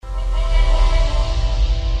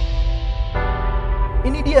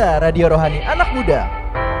Ini dia Radio Rohani Anak Muda.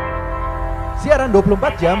 Siaran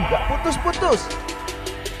 24 jam gak putus-putus.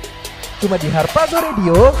 Cuma di Harpazo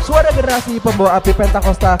Radio, suara generasi pembawa api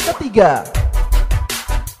Pentakosta ketiga.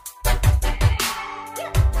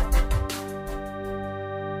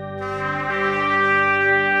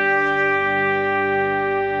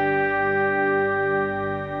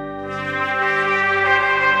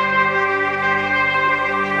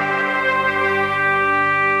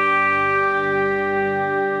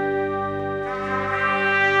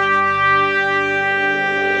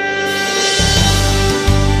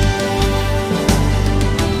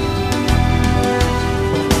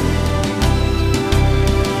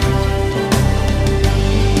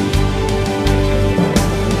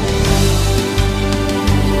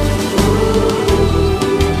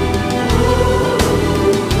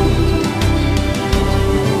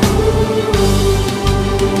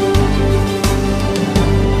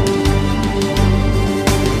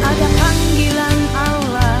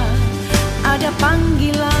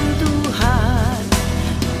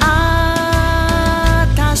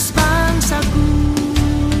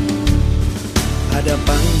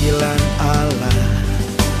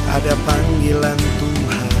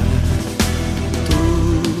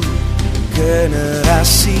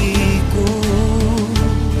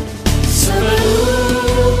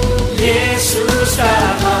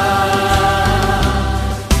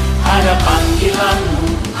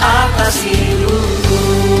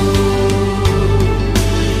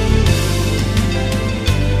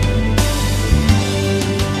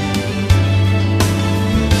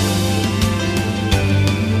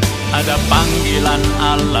 Ada panggilan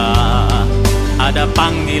Allah, ada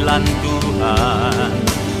panggilan Tuhan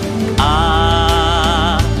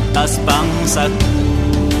atas bangsaku.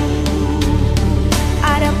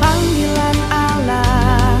 Ada panggilan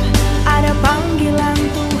Allah, ada panggilan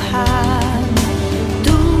Tuhan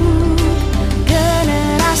untuk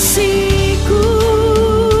generasiku.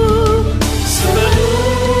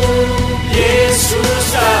 Sebelum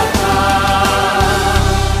Yesus datang,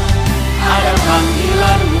 ada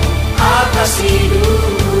panggilanmu atas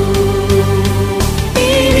hidupku.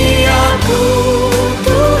 Ini aku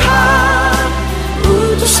Tuhan,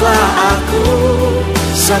 utuslah aku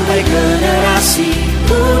sampai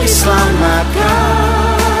generasiku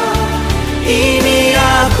diselamatkan. Ini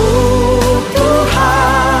aku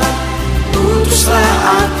Tuhan,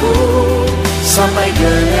 utuslah aku sampai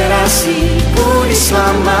generasiku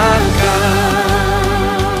diselamatkan.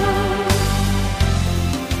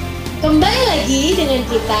 Kembali lagi dengan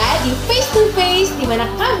kita di Face to Face, di mana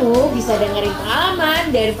kamu bisa dengerin pengalaman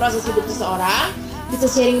dari proses hidup seseorang, bisa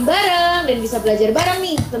sharing bareng, dan bisa belajar bareng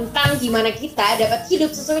nih tentang gimana kita dapat hidup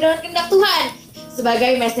sesuai dengan kehendak Tuhan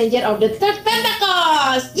sebagai messenger of the third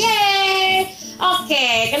Pentecost. Yeay!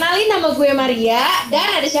 Oke, kenalin, nama gue Maria,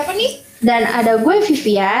 dan ada siapa nih? Dan ada gue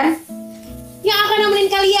Vivian Yang akan nemenin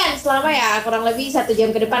kalian selama ya kurang lebih 1 jam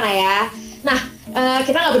ke depan lah ya. Nah,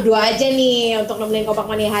 kita nggak berdua aja nih untuk nemenin Kompak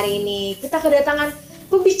Mania hari ini. Kita kedatangan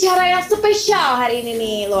pembicara yang spesial hari ini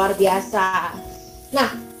nih, luar biasa. Nah,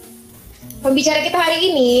 pembicara kita hari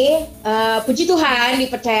ini, puji Tuhan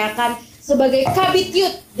dipercayakan sebagai Kabid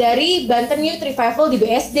Youth dari Banten Youth Revival di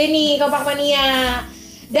BSD nih, Kompak Mania.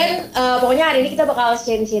 Dan pokoknya hari ini kita bakal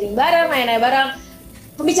sharing-sharing bareng, main-main bareng.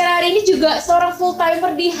 Pembicara hari ini juga seorang full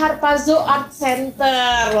timer di Harpazo Art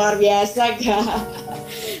Center, luar biasa gak?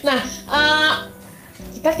 Nah,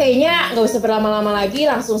 kita kayaknya nggak usah berlama-lama lagi,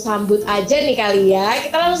 langsung sambut aja nih kali ya.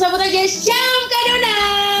 Kita langsung sambut aja, Shalom Kak Dona.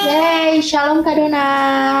 Yeay, Shalom Kak Dona.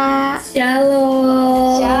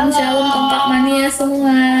 Shalom. Shalom Kompak Mania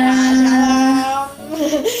semua. Shalom.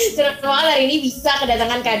 Senang banget hari ini bisa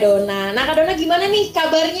kedatangan Kak Dona. Nah Kak Dona gimana nih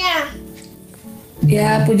kabarnya?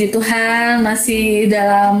 Ya, puji Tuhan masih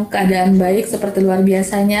dalam keadaan baik seperti luar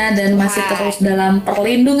biasanya dan masih terus dalam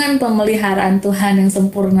perlindungan pemeliharaan Tuhan yang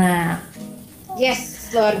sempurna.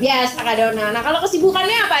 Yes, luar biasa Kak Dona. Nah kalau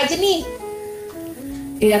kesibukannya apa aja nih?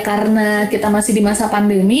 Ya, karena kita masih di masa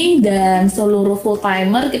pandemi dan seluruh full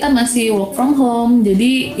timer kita masih work from home,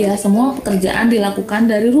 jadi ya semua pekerjaan dilakukan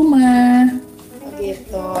dari rumah.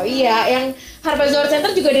 Gitu, iya. Yang Harpazo Art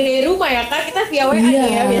Center juga dari rumah ya Kak, kita via WA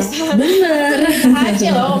ya biasa. Bener.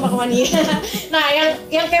 Aja loh Kompak Mania. Nah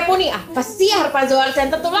yang kepo nih, apa sih Harpazo Art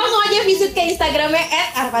Center tuh? Langsung aja visit ke Instagramnya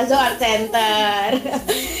 @harpazoartcenter.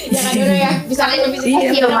 Ya Kak Dona ya, bisa kalian visit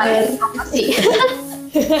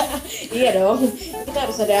Iya dong, kita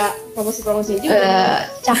harus ada promosi-promosi juga.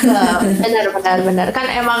 Cakep, benar.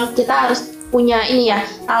 Kan emang kita harus punya ini ya,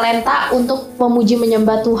 talenta untuk memuji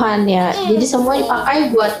menyembah Tuhan ya. Jadi semua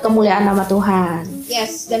dipakai buat kemuliaan nama Tuhan.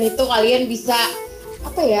 Yes, dan itu kalian bisa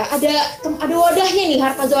ada wadahnya nih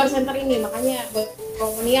Harpazo Art Center ini, makanya buat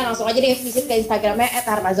Komponia langsung aja deh visit ke Instagramnya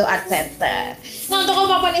 @Harpazo Art Center. Nah untuk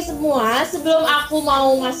Komponia semua, sebelum aku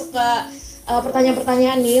mau masuk ke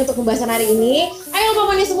pertanyaan-pertanyaan nih untuk pembahasan hari ini, ayo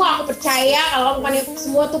Komponia semua, aku percaya kalau Komponia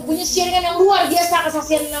semua tuh punya sharingan yang luar biasa,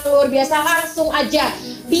 kesaksian yang luar biasa, langsung aja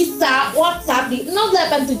bisa WhatsApp di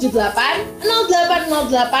 0878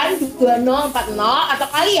 0808 2040 atau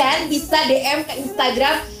kalian bisa DM ke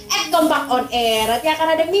Instagram @kompakonair. Nanti akan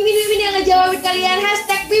ada Mimin yang ngejawabin kalian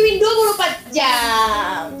 #Mimin 24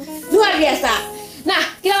 jam. Luar biasa.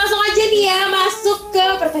 Nah, kita langsung aja nih ya masuk ke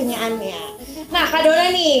pertanyaannya. Nah, Kak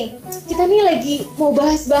Dona nih, kita nih lagi mau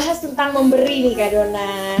bahas-bahas tentang memberi nih Kak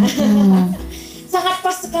Dona. Sangat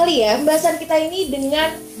pas sekali ya pembahasan kita ini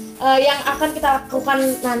dengan yang akan kita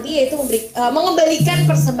lakukan nanti, yaitu mengembalikan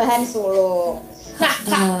persembahan sulung. Nah,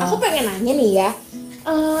 Kak, aku pengen nanya nih ya,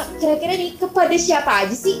 kira-kira nih kepada siapa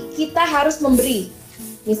aja sih kita harus memberi?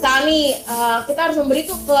 Misal nih, kita harus memberi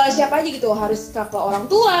tuh ke siapa aja gitu? Harus ke orang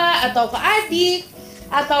tua, atau ke adik,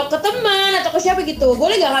 atau ke teman, atau ke siapa gitu?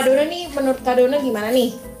 Boleh gak Kak Dona nih, menurut Kak Dona gimana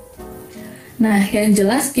nih? Nah, yang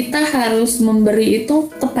jelas kita harus memberi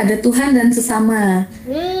itu kepada Tuhan dan sesama.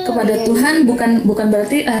 Kepada Tuhan bukan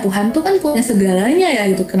berarti Tuhan tuh kan punya segalanya ya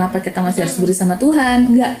gitu. Kenapa kita masih harus beri sama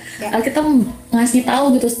Tuhan? Enggak. Kita ngasih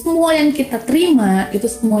tahu gitu, semua yang kita terima itu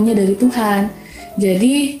semuanya dari Tuhan.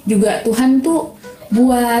 Jadi juga Tuhan tuh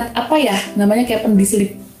buat apa ya? Namanya kayak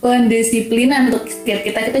pendisiplinan untuk setiap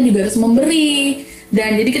kita juga harus memberi.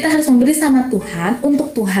 Dan jadi kita harus memberi sama Tuhan,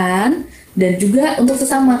 untuk Tuhan, dan juga untuk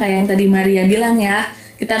sesama, kayak yang tadi Maria bilang ya,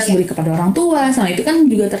 kita harus beri kepada orang tua, sama itu kan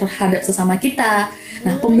juga terhadap sesama kita.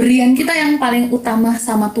 Nah, pemberian kita yang paling utama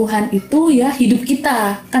sama Tuhan itu ya hidup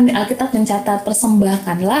kita. Kan di Alkitab mencatat,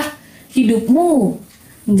 persembahkanlah hidupmu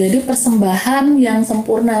menjadi persembahan yang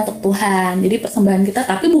sempurna untuk Tuhan. Jadi persembahan kita,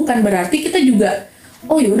 tapi bukan berarti kita juga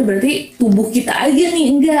oh ya udah berarti tubuh kita aja nih,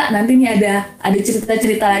 enggak. Nanti nih ada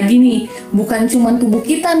cerita-cerita lagi nih. Bukan cuma tubuh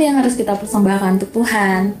kita nih yang harus kita persembahkan untuk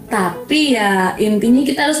Tuhan, tapi ya intinya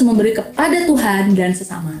kita harus memberi kepada Tuhan dan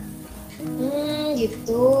sesama.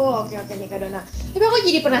 Gitu. Oke nih Kak Dona. Tapi aku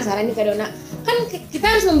jadi penasaran nih Kak Dona. Kan kita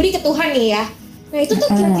harus memberi ke Tuhan nih ya. Nah itu tuh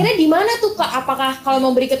kira-kira di mana tuh Kak? Apakah kalau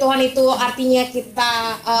memberi ke Tuhan itu artinya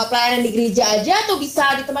kita pelayanan di gereja aja, atau bisa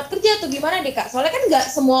di tempat kerja, atau gimana deh Kak? Soalnya kan nggak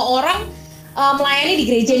semua orang melayani di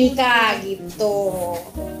gereja nih Kak, gitu.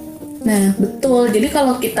 Nah betul, jadi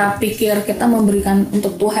kalau kita pikir kita memberikan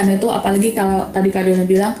untuk Tuhan itu, apalagi kalau tadi Kak Dona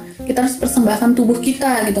bilang kita harus persembahkan tubuh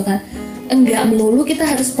kita gitu kan, enggak melulu kita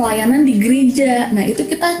harus pelayanan di gereja. Nah itu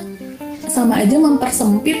kita sama aja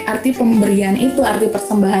mempersempit arti pemberian itu, arti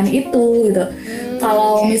persembahan itu gitu.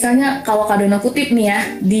 Kalau misalnya, kalau Kak Dona kutip nih ya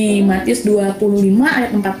di Matius 25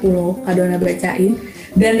 ayat 40, Kak Dona bacain.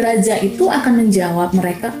 Dan raja itu akan menjawab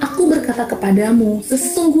mereka, aku berkata kepadamu,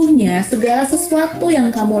 sesungguhnya segala sesuatu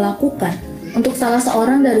yang kamu lakukan untuk salah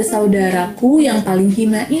seorang dari saudaraku yang paling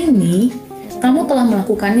hina ini, kamu telah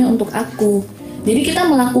melakukannya untuk aku. Jadi kita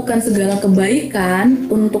melakukan segala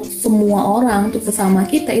kebaikan untuk semua orang, untuk sesama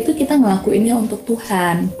kita, itu kita ngelakuinnya untuk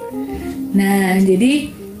Tuhan. Nah,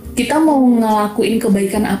 jadi kita mau ngelakuin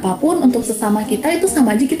kebaikan apapun untuk sesama kita, itu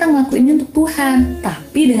sama aja kita ngelakuinnya untuk Tuhan,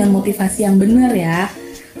 tapi dengan motivasi yang benar ya.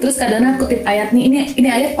 Terus Kak Dona kutip ayat nih, ini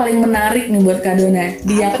ayat paling menarik nih buat Kak Dona,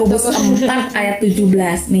 di Yakobus 4 ayat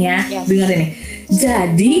 17 nih ya. Dengar ini.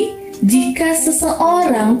 Jadi jika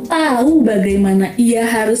seseorang tahu bagaimana ia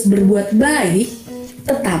harus berbuat baik,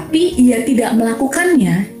 tetapi ia tidak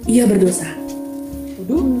melakukannya, ia berdosa.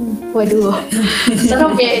 Waduh,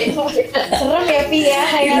 serem ya. Serem ya Pi ya.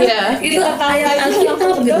 Iya, itu ayat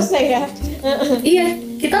Alkitab berdosa ya. Iya,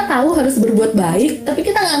 kita tahu harus berbuat baik, tapi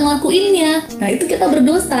kita nggak ngelakuinnya. Nah itu kita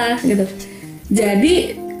berdosa gitu.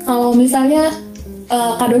 Jadi kalau misalnya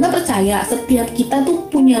Kak Dona percaya setiap kita tuh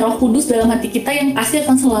punya Roh Kudus dalam hati kita yang pasti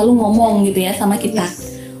akan selalu ngomong gitu ya sama kita.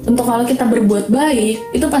 Untuk kalau kita berbuat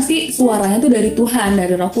baik, itu pasti suaranya tuh dari Tuhan,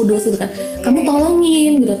 dari Roh Kudus gitu kan. Kamu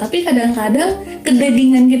tolongin gitu. Tapi kadang-kadang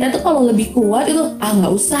kedagingan kita tuh kalau lebih kuat itu nggak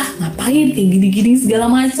usah, ngapain kayak gini-gini segala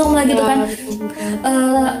macam lah gitu kan.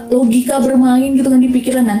 Logika bermain gitu kan di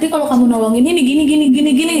pikiran, nanti kalau kamu nolongin ini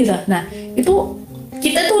gini gitu. Nah itu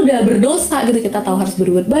kita tuh udah berdosa gitu. Kita tahu harus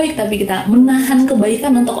berbuat baik, tapi kita menahan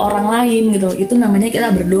kebaikan untuk orang lain gitu. Itu namanya kita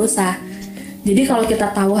berdosa. Jadi kalau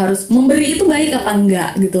kita tahu harus memberi itu baik apa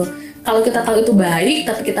enggak gitu. Kalau kita tahu itu baik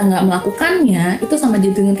tapi kita nggak melakukannya, itu sama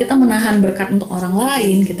aja dengan kita menahan berkat untuk orang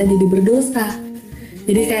lain, kita jadi berdosa.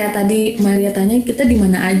 Jadi kayak tadi Maria tanya, kita di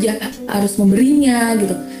mana aja harus memberinya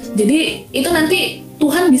gitu. Jadi itu nanti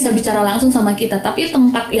Tuhan bisa bicara langsung sama kita. Tapi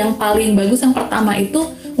tempat yang paling bagus yang pertama itu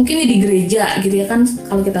mungkin di gereja gitu ya kan.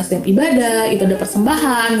 Kalau kita setiap ibadah itu ada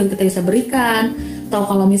persembahan gitu, kita bisa berikan. Atau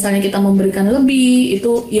kalau misalnya kita memberikan lebih,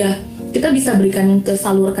 itu ya kita bisa berikan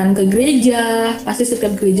salurkan ke gereja, pasti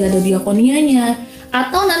setiap gereja ada diakonianya,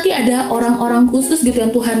 atau nanti ada orang-orang khusus gitu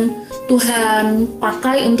yang Tuhan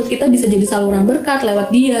pakai untuk kita bisa jadi saluran berkat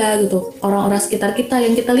lewat dia gitu. Orang-orang sekitar kita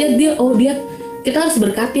yang kita lihat dia kita harus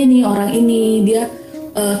berkati nih orang ini, dia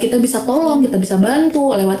kita bisa tolong, kita bisa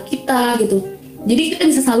bantu lewat kita gitu. Jadi kita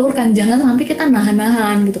bisa salurkan, jangan sampai kita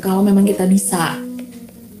nahan-nahan gitu kalau memang kita bisa.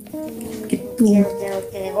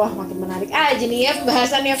 Oke. Wah, makin menarik aja nih ya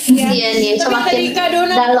pembahasannya, Via. Iya nih, Tapi semakin tadi Kak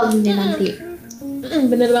Dona dalam nih nanti.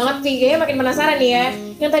 Bener banget, Vi. Kayaknya makin penasaran nih ya.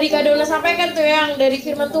 Yang tadi Kak Dona sampaikan tuh yang dari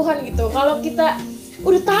firman Tuhan gitu. Kalau kita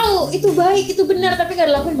udah tahu itu baik, itu benar, tapi gak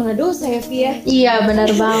dilakuin malah dosa ya, Vi ya. Iya benar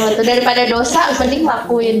banget. Daripada dosa, mending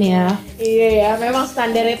lakuin ya. Iya ya, memang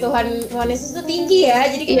standarnya Tuhan Yesus itu tinggi ya.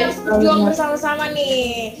 Jadi kita Iya, harus berjuang benar. bersama-sama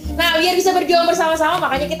nih. Nah, biar bisa berjuang bersama-sama,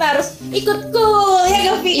 makanya kita harus ikut cool ya,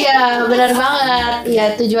 gak, Vi? Iya benar banget. Iya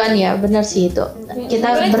tujuan ya, benar sih itu. Kita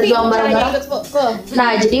Gimana, Vi, berjuang caranya bareng-bareng. ikut cool? Nah,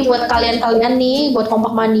 jadi buat kalian-kalian nih, buat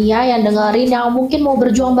Kompak Mania yang dengerin, yang mungkin mau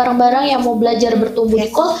berjuang bareng-bareng, yang mau belajar bertumbuh di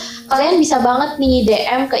Cool, kalian bisa banget nih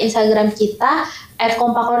DM ke Instagram kita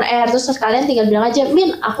 @kompakonair. Terus kalian tinggal bilang aja,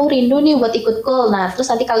 Min, aku rindu nih buat ikut Cool. Nah,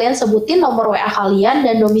 terus nanti kalian sebutin nomor WA kalian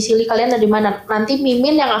dan domisili kalian dari mana. Nanti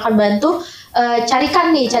Mimin yang akan bantu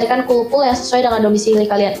carikan Cool yang sesuai dengan domisili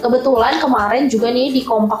kalian. Kebetulan kemarin juga nih di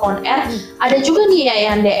Kompak On Air ada juga nih ya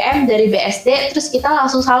yang DM dari BSD, terus kita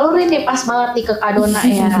langsung salurin nih pas banget nih ke Kak Dona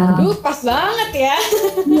ya. Aduh, pas banget ya.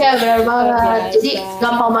 Iya benar banget. biasa. Jadi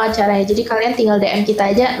gampang banget caranya. Jadi kalian tinggal DM kita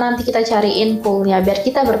aja, nanti kita cariin poolnya biar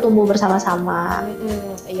kita bertumbuh bersama-sama.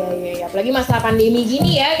 Iya. Apalagi masa pandemi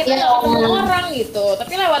gini ya, kita Iya. nggak ketemu orang gitu.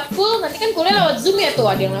 Tapi lewat Cool, nanti kan Coolnya lewat Zoom ya tuh.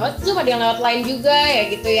 Ada yang lewat Zoom, ada yang lewat Line juga ya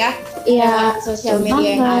gitu ya. Iya. Lewat sosial betul media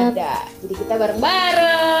yang banget. ada. Jadi kita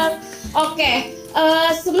bareng-bareng. Oke,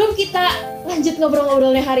 sebelum kita lanjut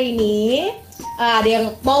ngobrol-ngobrolnya hari ini, ada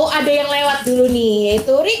yang lewat dulu nih,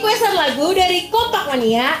 yaitu requestan lagu dari Kompak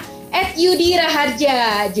Mania @Yudi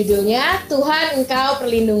Raharja. Judulnya Tuhan Engkau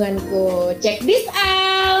Perlindunganku. Check this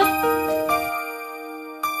out.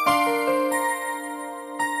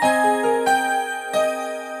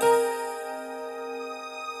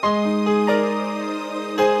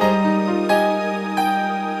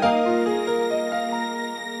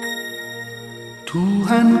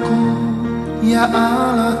 Tuhanku, ya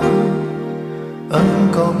Allahku,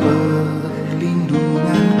 Engkau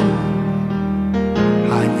perlindunganku.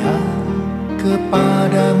 Hanya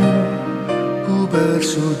kepadamu ku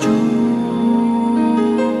bersujud.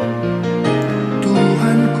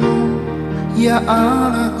 Tuhanku, ya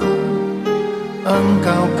Allahku,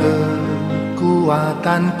 Engkau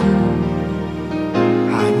kekuatanku.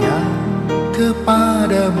 Hanya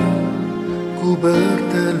kepadamu ku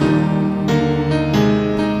bertelut.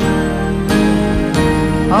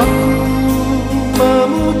 Aku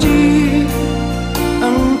memuji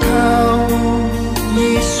Engkau,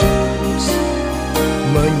 Yesus,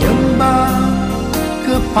 menyembah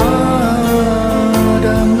kepadamu.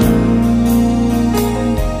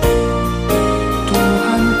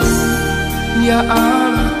 Tuhanku, ya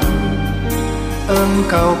Allahku,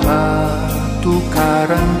 Engkau batu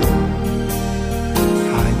karangku.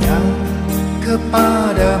 Hanya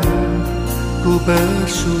kepadamu ku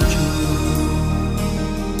bersujud.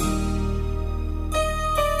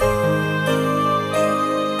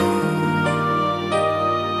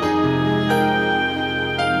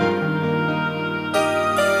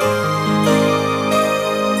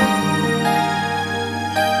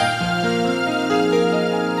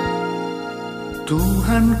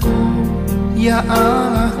 Tuhanku, ya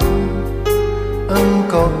Allahku,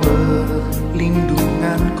 Engkau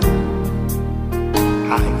perlindunganku.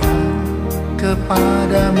 Hanya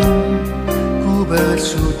kepadamu ku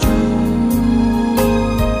bersujud.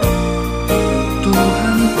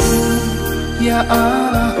 Tuhanku, ya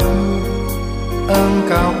Allahku,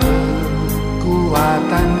 Engkau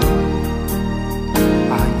kekuatanku.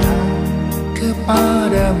 Hanya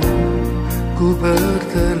kepadamu ku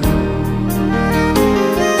bertelut.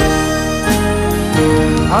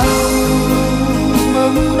 Aku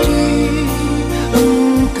memuji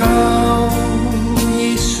Engkau,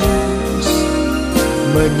 Yesus,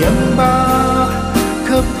 menyembah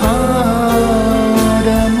kepadamu.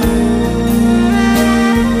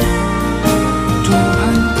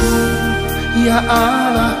 Tuhanku, ya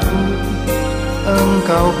Allahku,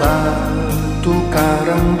 Engkau batu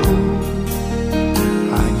karangku.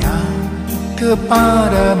 Hanya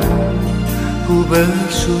kepadamu ku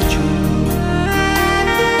bersujud.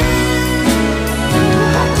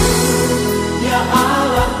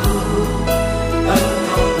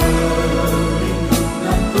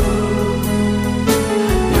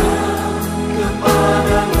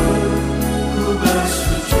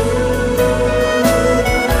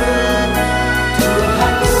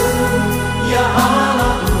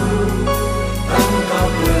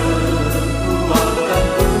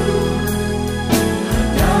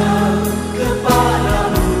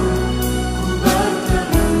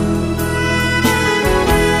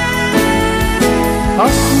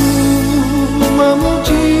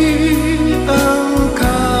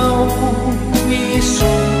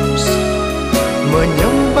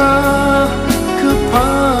 menyembah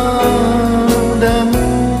kepadamu.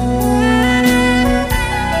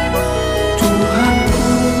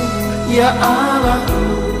 Tuhanku, ya Allahku,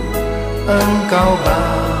 Engkau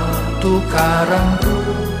batu karangku,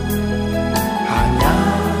 hanya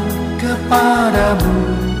kepadamu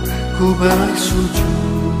ku bersujud,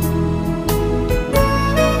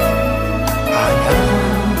 hanya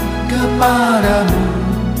kepadamu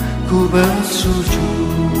ku bersujud,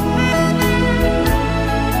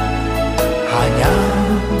 hanya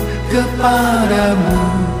kepadamu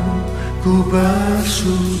ku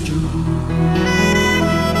bersujud.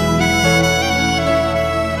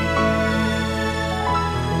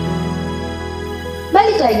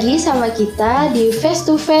 Balik lagi sama kita di Face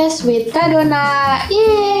to Face with Kak Dona.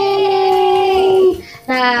 Yeay!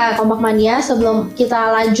 Nah, Kompak Mania, sebelum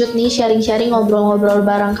kita lanjut nih sharing-sharing ngobrol-ngobrol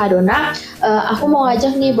bareng Kak Dona, aku mau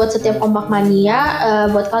ngajak nih buat setiap Kompak Mania,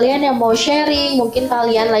 buat kalian yang mau sharing, mungkin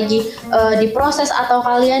kalian lagi diproses atau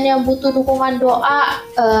kalian yang butuh dukungan doa,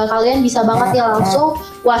 kalian bisa banget nih langsung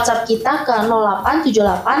WhatsApp kita ke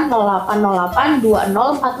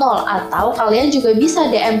 087808082040, atau kalian juga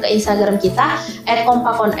bisa DM ke Instagram kita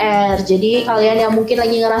 @kompakonair. Jadi kalian yang mungkin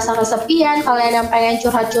lagi ngerasa kesepian, kalian yang pengen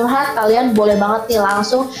curhat-curhat, kalian boleh banget nih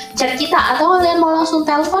langsung chat kita, atau kalian mau langsung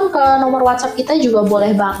telepon ke nomor WhatsApp kita juga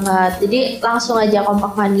boleh banget. Jadi langsung aja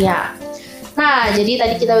Kompak Mania. Nah, jadi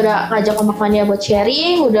tadi kita udah ngajak Kompak Mania buat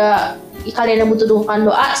sharing, udah kalian yang butuh dukungan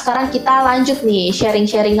doa. Sekarang kita lanjut nih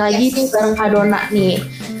sharing-sharing lagi nih bareng Kak Dona nih.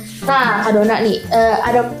 Nah, Kak Dona nih,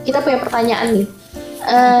 kita punya pertanyaan nih.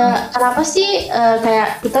 Kenapa sih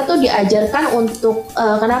kayak kita tuh diajarkan untuk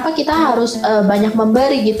kenapa kita harus banyak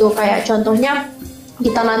memberi gitu? Kayak contohnya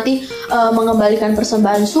kita nanti mengembalikan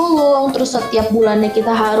persembahan sulung, terus setiap bulannya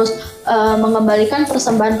kita harus mengembalikan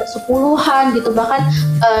persembahan persepuluhan gitu, bahkan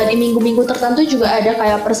di minggu-minggu tertentu juga ada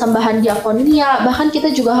kayak persembahan diakonia, bahkan kita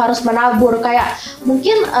juga harus menabur. Kayak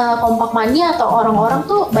mungkin Kompak Mania atau orang-orang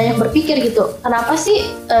tuh banyak berpikir gitu, kenapa sih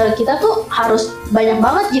kita tuh harus banyak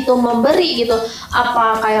banget gitu memberi gitu?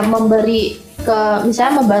 Apa kayak memberi ke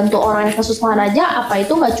misalnya membantu orang yang kesusahan aja, apa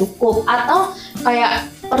itu nggak cukup? Atau kayak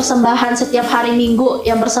persembahan setiap hari Minggu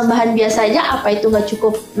yang persembahan biasa aja, apa itu nggak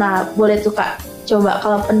cukup? Nah, boleh tuh Kak, coba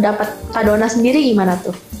kalau pendapat Kak Dona sendiri gimana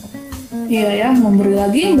tuh? Iya ya, memberi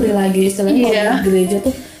lagi. Istilahnya kalau di gereja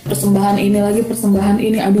tuh persembahan ini lagi, persembahan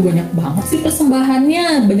ini. Aduh, banyak banget sih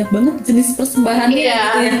persembahannya. Banyak banget jenis persembahannya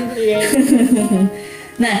gitu ya.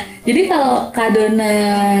 Nah, jadi kalau Kak Dona,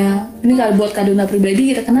 ini kalau buat Kak Dona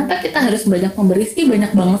pribadi, kenapa kita harus banyak memberi sih?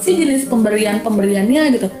 Banyak banget sih jenis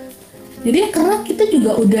pemberiannya gitu. Jadi karena kita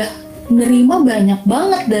juga udah menerima banyak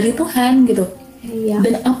banget dari Tuhan gitu. Iya.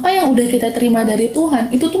 Dan apa yang udah kita terima dari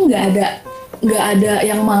Tuhan itu tuh nggak ada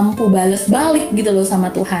yang mampu balas balik gitu loh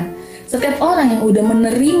sama Tuhan. Setiap orang yang udah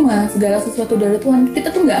menerima segala sesuatu dari Tuhan,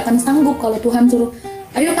 kita tuh nggak akan sanggup kalau Tuhan suruh,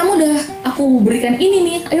 ayo kamu udah aku berikan ini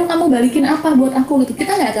nih, ayo kamu balikin apa buat aku gitu.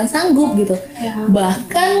 Kita nggak akan sanggup gitu. Ya.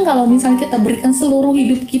 Bahkan kalau misalnya kita berikan seluruh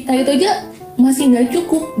hidup kita itu aja masih nggak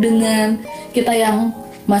cukup dengan kita yang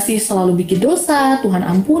masih selalu bikin dosa, Tuhan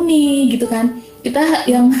ampuni gitu kan. Kita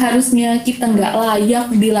yang harusnya kita nggak layak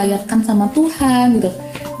dilayakkan sama Tuhan gitu.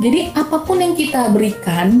 Jadi apapun yang kita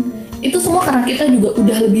berikan itu semua karena kita juga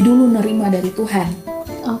udah lebih dulu nerima dari Tuhan.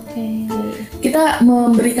 Oke. Kita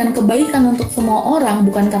memberikan kebaikan untuk semua orang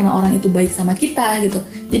bukan karena orang itu baik sama kita gitu.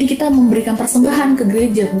 Jadi kita memberikan persembahan ke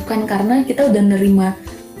gereja bukan karena kita udah nerima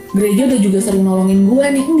gereja udah juga sering nolongin gue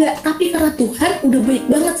nih, enggak, tapi karena Tuhan udah baik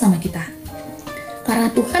banget sama kita.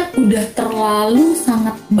 Karena Tuhan udah terlalu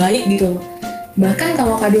sangat baik gitu loh. Bahkan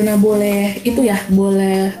kalau Kak Dona boleh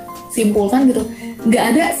simpulkan gitu, nggak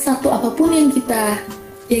ada satu apapun yang kita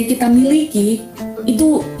miliki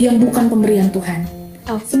itu yang bukan pemberian Tuhan.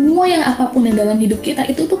 Semua yang apapun yang dalam hidup kita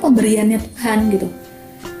itu tuh pemberiannya Tuhan gitu.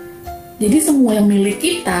 Jadi semua yang milik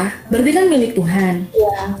kita berarti kan milik Tuhan.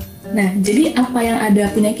 Iya. Nah, jadi apa yang ada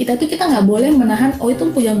punya kita tuh kita nggak boleh menahan, oh itu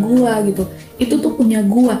punya gua gitu, itu tuh punya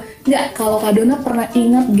gua. Nggak, kalau Kak Dona pernah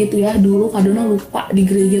ingat gitu ya, dulu Kak Dona lupa di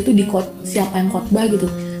gereja tuh siapa yang khotbah gitu.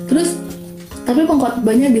 Terus, tapi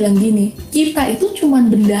pengkhotbahnya bilang gini, kita itu cuman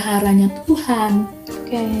bendaharanya Tuhan.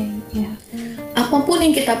 Oke, ya. Apapun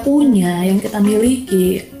yang kita punya, yang kita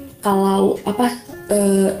miliki, kalau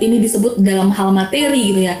ini disebut dalam hal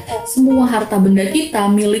materi gitu ya, semua harta benda kita,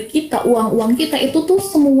 milik kita, uang kita itu tuh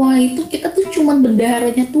semua itu kita tuh cuman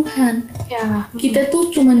bendaharanya Tuhan. Ya. Kita tuh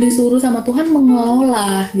cuman disuruh sama Tuhan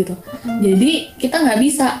mengelola gitu. Jadi kita nggak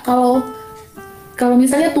bisa kalau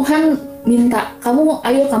misalnya Tuhan minta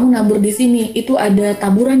kamu nabur di sini, itu ada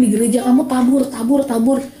taburan di gereja, kamu tabur.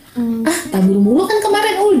 Tabur mulu kan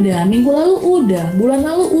kemarin udah, minggu lalu udah, bulan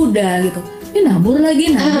lalu udah gitu. ini nabur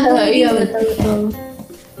lagi. Iya betul.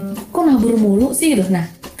 Kok nabur mulu sih gitu. Nah,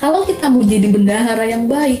 kalau kita mau jadi bendahara yang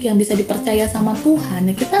baik, yang bisa dipercaya sama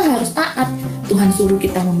Tuhan, ya kita harus taat. Tuhan suruh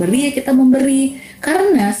kita memberi, ya kita memberi.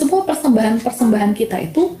 Karena semua persembahan kita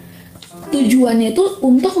itu tujuannya itu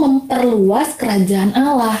untuk memperluas kerajaan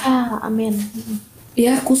Allah. Amin.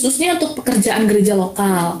 Ya, khususnya untuk pekerjaan gereja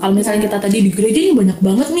lokal. Kalau misalnya kita tadi di gereja ini banyak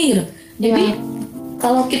banget nih. Gitu. Jadi,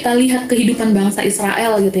 kalau kita lihat kehidupan bangsa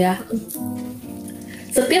Israel gitu ya,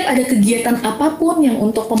 setiap ada kegiatan apapun yang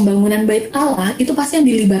untuk pembangunan bait Allah, itu pasti yang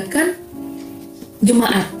dilibatkan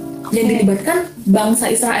jemaat, yang dilibatkan bangsa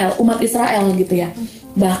Israel, umat Israel gitu ya.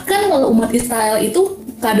 Bahkan kalau umat Israel itu,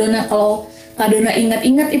 kalau Kadona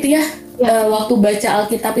ingat-ingat itu ya, waktu baca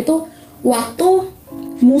Alkitab itu, waktu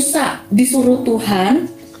Musa disuruh Tuhan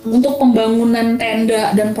untuk pembangunan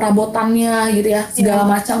tenda dan perabotannya gitu ya, segala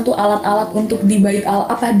macam tuh alat-alat untuk di bait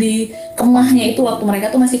Allah, di kemahnya itu, waktu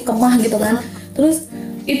mereka tuh masih kemah gitu kan. Terus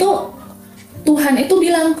itu Tuhan itu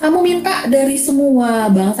bilang, kamu minta dari semua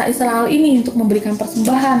bangsa Israel ini untuk memberikan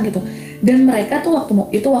persembahan gitu. Dan mereka tuh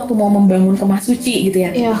waktu mau membangun kemah suci gitu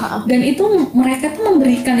ya. Dan itu mereka tuh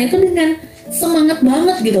memberikan itu dengan semangat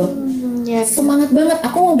banget gitu. Semangat banget,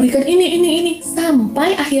 aku mau berikan ini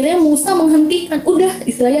sampai akhirnya Musa menghentikan. Udah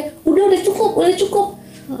cukup.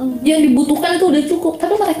 Yang dibutuhkan itu udah cukup.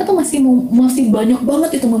 Tapi mereka tuh masih banyak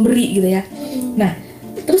banget itu memberi gitu ya. Nah,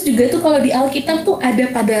 terus juga tuh kalau di Alkitab tuh ada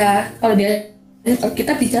kalau di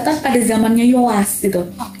Alkitab dicatat pada zamannya Yoas gitu.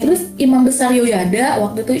 Terus Imam Besar Yoyada,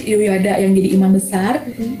 waktu itu Yoyada yang jadi imam besar,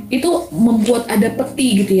 itu membuat ada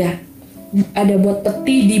peti gitu ya. Ada buat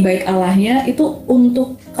peti di bait Allahnya itu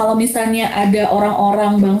untuk kalau misalnya ada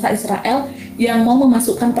orang-orang bangsa Israel yang mau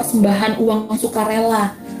memasukkan persembahan uang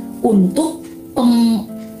sukarela untuk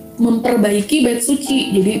memperbaiki bait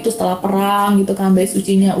suci. Jadi itu setelah perang gitu kan, bait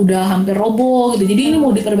sucinya udah hampir roboh gitu. Jadi ini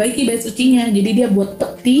mau diperbaiki bait sucinya. Jadi dia buat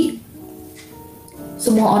peti,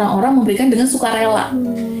 semua orang-orang memberikan dengan sukarela.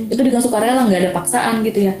 Itu dengan sukarela, nggak ada paksaan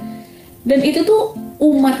gitu ya. Dan itu tuh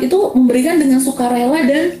umat itu memberikan dengan sukarela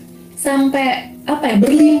dan sampai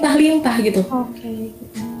berlimpah-limpah gitu.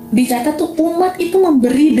 Dicatat tuh umat itu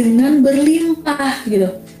memberi dengan berlimpah gitu.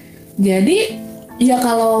 Jadi ya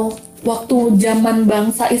kalau waktu zaman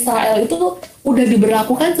bangsa Israel itu tuh udah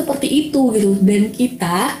diberlakukan seperti itu gitu. Dan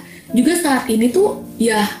kita juga saat ini tuh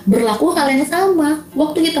ya berlaku hal yang sama.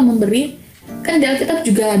 Waktu kita memberi, kan di Alkitab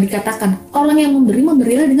juga dikatakan orang yang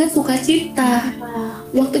memberilah dengan sukacita.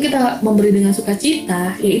 Waktu kita memberi dengan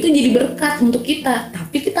sukacita, ya itu jadi berkat untuk kita.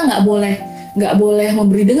 Tapi kita nggak boleh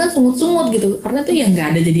memberi dengan sungut-sungut gitu, karena itu ya nggak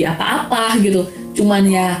ada jadi apa-apa gitu. Cuman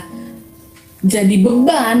ya jadi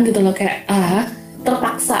beban gitu loh, kayak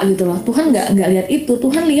terpaksa gitu loh. Tuhan nggak lihat itu.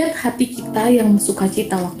 Tuhan lihat hati kita yang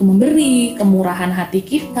sukacita waktu memberi, kemurahan hati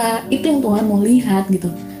kita, itu yang Tuhan mau lihat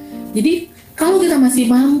gitu. Jadi kalau kita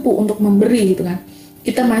masih mampu untuk memberi gitu kan,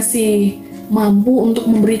 kita masih mampu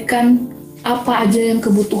untuk memberikan apa aja yang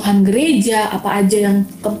kebutuhan gereja, apa aja yang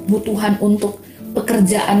kebutuhan untuk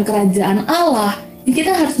pekerjaan kerajaan Allah, ya kita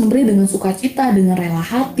harus memberi dengan sukacita, dengan rela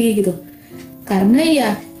hati gitu. Karena ya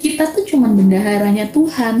kita tuh cuman bendaharanya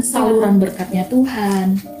Tuhan, saluran berkatnya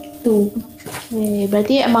Tuhan. Tuh.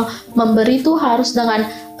 Berarti emang memberi tuh harus dengan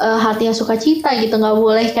hati yang sukacita gitu, nggak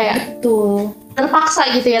boleh kayak terpaksa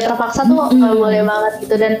gitu ya. Terpaksa tuh nggak boleh banget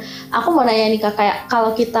gitu. Dan aku mau nanya nih Kak, kayak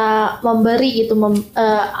kalau kita memberi gitu,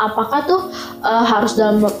 apakah tuh harus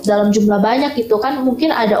dalam jumlah banyak gitu kan? Mungkin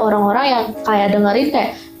ada orang-orang yang kayak dengerin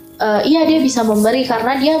kayak iya dia bisa memberi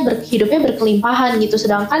karena dia hidupnya berkelimpahan gitu,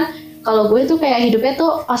 sedangkan kalau gue tuh kayak hidupnya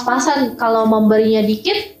tuh pas-pasan, kalau memberinya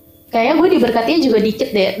dikit kayaknya gue diberkatinya juga dikit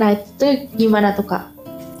deh. Nah itu gimana tuh Kak?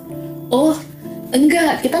 Oh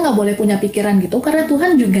enggak, kita nggak boleh punya pikiran gitu, karena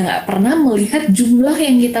Tuhan juga nggak pernah melihat jumlah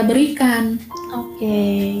yang kita berikan.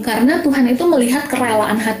 Karena Tuhan itu melihat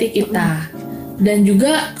kerelaan hati kita. Dan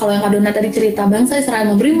juga kalau yang Kak Dona tadi cerita, bangsa Israel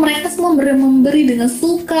memberi, mereka semua memberi dengan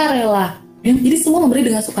sukarela. Jadi semua memberi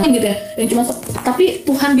dengan sukarela gitu ya. Yang cuma tapi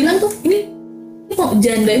Tuhan bilang tuh ini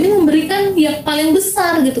janda ini memberikan yang paling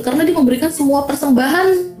besar gitu, karena dia memberikan semua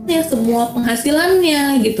persembahannya, semua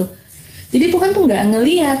penghasilannya gitu. Jadi Tuhan tuh nggak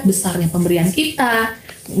ngelihat besarnya pemberian kita,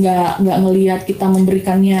 nggak ngelihat kita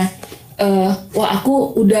memberikannya, wah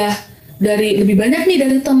aku udah lebih banyak nih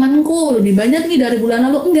dari temanku, lebih banyak nih dari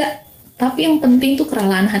bulan lalu, enggak. Tapi yang penting tuh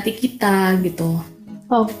kerelaan hati kita gitu.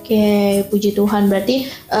 Puji Tuhan. Berarti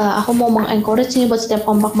aku mau mengencourage nih buat setiap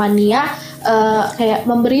kompak mania, kayak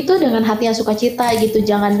memberi itu dengan hati yang sukacita gitu,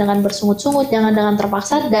 jangan dengan bersungut-sungut, jangan dengan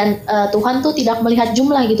terpaksa. Dan Tuhan tuh tidak melihat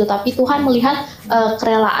jumlah gitu, tapi Tuhan melihat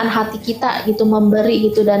kerelaan hati kita gitu,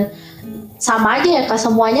 memberi gitu. Dan sama aja ya Kak,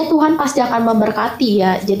 semuanya Tuhan pasti akan memberkati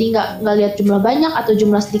ya. Jadi nggak lihat jumlah banyak atau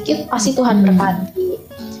jumlah sedikit, pasti Tuhan berkati.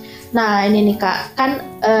 Nah ini nih Kak, kan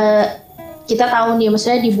kita tahu nih,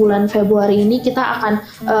 maksudnya di bulan Februari ini kita akan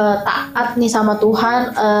taat nih sama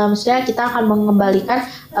Tuhan, maksudnya kita akan mengembalikan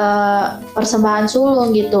persembahan sulung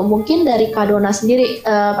gitu. Mungkin dari Kak Dona sendiri,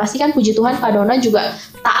 pasti kan puji Tuhan Kak Dona juga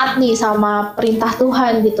taat nih sama perintah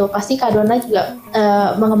Tuhan gitu. Pasti Kak Dona juga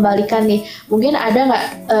mengembalikan nih. Mungkin ada nggak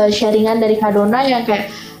sharingan dari Kak Dona yang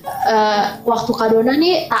kayak waktu Kak Dona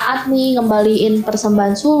nih taat nih ngembaliin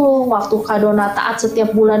persembahan sulung, waktu Kak Dona taat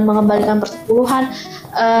setiap bulan mengembalikan persepuluhan,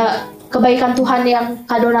 kebaikan Tuhan yang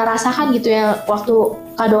Kak Dona rasakan gitu ya, waktu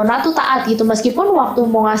Kak Dona tuh taat gitu, meskipun waktu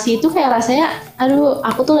mau ngasih itu kayak rasanya aduh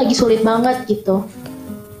aku tuh lagi sulit banget gitu.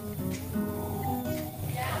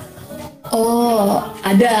 Oh,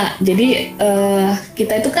 ada. Jadi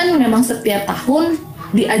kita itu kan memang setiap tahun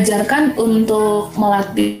diajarkan untuk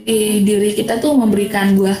melatih diri kita tuh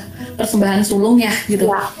memberikan buah persembahan sulung ya gitu.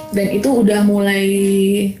 Ya. Dan itu udah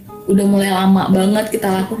mulai lama banget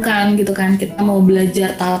kita lakukan gitu kan. Kita mau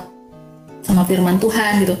belajar taat sama firman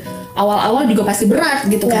Tuhan gitu. Awal-awal juga pasti berat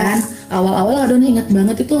gitu kan. Awal-awal Kak Dona ingat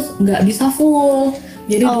banget itu nggak bisa full.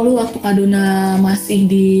 Jadi dulu waktu Kak Dona masih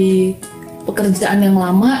di pekerjaan yang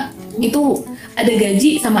lama itu ada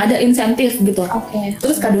gaji sama ada insentif gitu.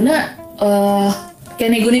 Terus Kak Dona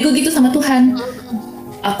kayak nego-nego gitu sama Tuhan.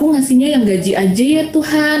 Aku ngasihnya yang gaji aja ya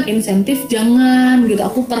Tuhan, insentif jangan gitu.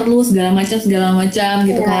 Aku perlu segala macam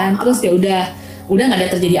gitu kan. Terus ya udah nggak ada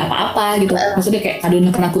terjadi apa-apa gitu. Maksudnya kayak Kak Dona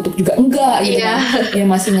kena kutuk juga enggak gitu kan. Ya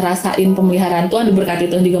masih ngerasain pemeliharaan Tuhan, diberkati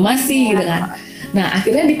Tuhan juga masih gitu kan. Nah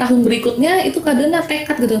akhirnya di tahun berikutnya itu Kak Dona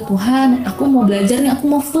tekad gitu, Tuhan aku mau belajar nih, aku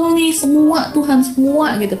mau full nih semua Tuhan,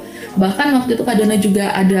 semua gitu. Bahkan waktu itu Kak Dona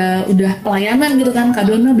juga udah pelayanan gitu kan,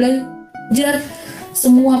 Kak Dona belajar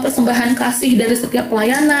semua persembahan kasih dari setiap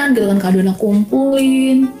pelayanan gitu kan, Kak Dona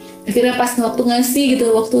kumpulin. Akhirnya pas waktu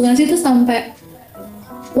ngasih itu sampai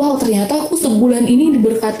wow ternyata aku sebulan ini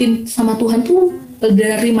diberkatin sama Tuhan tuh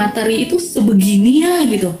dari materi itu sebegini ya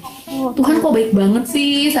gitu. Tuhan kok baik banget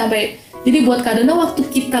sih sampai. Jadi buat Kak Dona waktu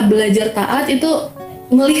kita belajar taat itu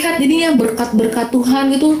melihat jadinya berkat-berkat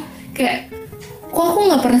Tuhan gitu, kayak kok aku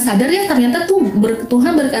nggak pernah sadar ya ternyata tuh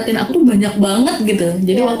Tuhan berkatin aku tuh banyak banget gitu.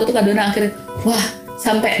 Jadi waktu itu Kak Dona akhirnya wah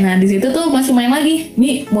sampai di situ tuh masih main lagi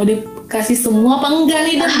nih, mau dikasih semua apa enggak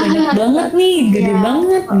nih, dan banyak banget nih, gede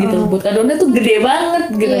banget gitu. Buat Kak Dona tuh gede banget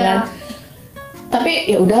gitu kan. Tapi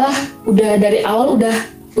ya udahlah, udah dari awal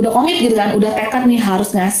udah komit gitu kan, udah tekad nih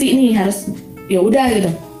harus ngasih nih, harus ya udah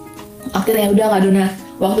gitu. Akhirnya udah Kak Dona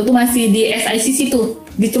waktu itu masih di SICC tuh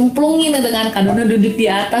dicemplungin gitu kan, Kak Dona duduk di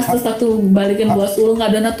atas terus waktu balikin buah sulung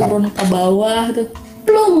Kak Dona turun ke bawah tuh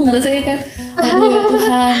plung rasanya kan, aduh ya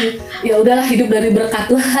Tuhan ya udahlah hidup dari berkat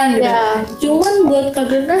Tuhan gitu. Cuman buat Kak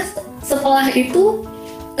Dona setelah itu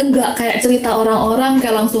enggak kayak cerita orang-orang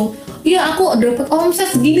kayak langsung iya aku dapat omset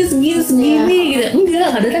segini gitu.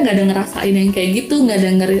 Enggak, Kak Dona nggak ada ngerasain yang kayak gitu, nggak ada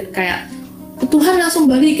kayak Tuhan langsung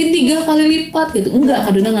balikin 3 kali lipat gitu. Enggak,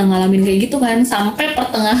 Kak Dona nggak ngalamin kayak gitu kan. Sampai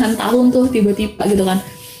pertengahan tahun tuh tiba-tiba gitu kan.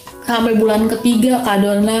 Sampai bulan ketiga Kak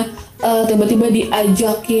Dona tiba-tiba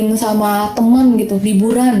diajakin sama teman gitu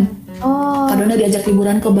liburan. Kak Dona diajak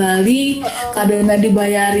liburan ke Bali, Kak Dona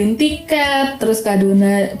dibayarin tiket, terus Kak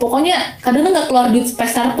Dona pokoknya Kak Dona nggak keluar duit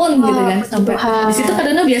sepeser pun gitu kan. Sampai di situ Kak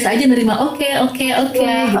Dona biasa aja nerima oke gitu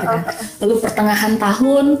kan. Lalu pertengahan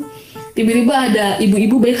tahun tiba-tiba ada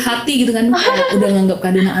ibu-ibu baik hati gitu kan, udah nganggap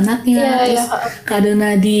Kak Dona anaknya, terus Kak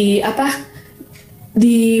Dona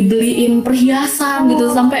dibeliin perhiasan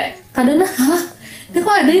gitu, sampai Kak Dona ini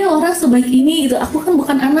kok ada ya orang sebaik ini gitu, aku kan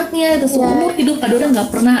bukan anaknya, terus seumur hidup Kak Dona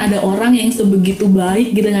nggak pernah ada orang yang sebegitu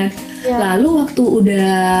baik gitu kan. Lalu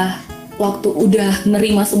waktu udah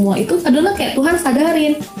nerima semua itu Kak Dona kayak Tuhan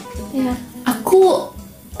sadarin, aku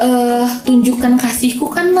tunjukkan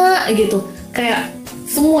kasihku kan nak gitu, kayak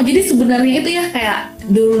semua. Jadi sebenarnya itu ya kayak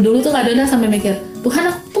dulu tuh Kak Dona sampai mikir,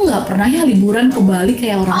 Tuhan aku tuh nggak pernah ya liburan ke Bali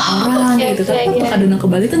kayak orang-orang gitu. Tapi Kak Dona ke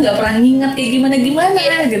Bali tuh nggak pernah nginget kayak gimana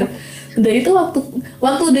gitu. Udah itu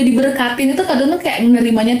waktu udah diberkatin itu Kak Dona kayak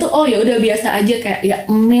menerimanya tuh oh ya udah biasa aja, kayak ya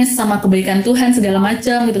emes sama kebaikan Tuhan segala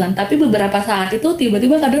macam gitu kan. Tapi beberapa saat itu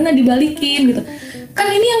tiba-tiba Kak Dona dibalikin gitu.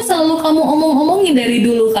 Kan ini yang selalu kamu omongin dari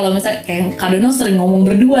dulu, kalau misalnya kayak Kak Dona sering ngomong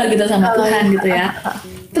berdua gitu sama Tuhan gitu ya.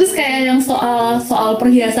 Terus kayak yang soal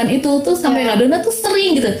perhiasan itu tuh sampai Kak Dona tuh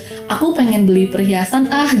sering gitu, aku pengen beli perhiasan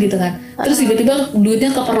gitu kan. Terus tiba-tiba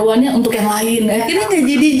duitnya keperluannya untuk yang lain, akhirnya nggak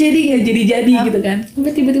jadi gitu kan.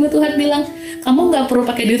 Sampai tiba-tiba Tuhan bilang, kamu nggak perlu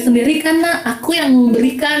pakai duit sendiri kan nak, aku yang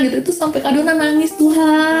memberikan gitu. Itu sampai Kak Dona nangis,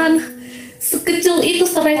 Tuhan sekecil itu,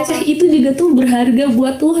 sereceh itu juga tuh berharga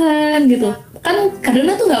buat Tuhan gitu. Kan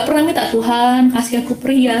Kadona tuh nggak pernah minta Tuhan kasih aku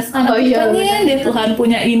perhiasan, Oh iya, pengen deh Tuhan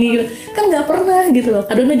punya ini gitu. Kan nggak pernah gitu loh.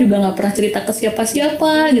 Kadona juga nggak pernah cerita ke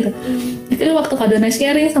siapa-siapa gitu. Akhirnya waktu Kadona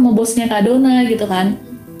sharing sama bosnya Kadona gitu kan,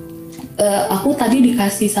 aku tadi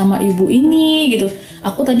dikasih sama ibu ini gitu,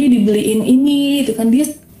 aku tadi dibeliin ini gitu kan.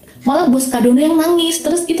 Dia malah bos Kadona yang nangis.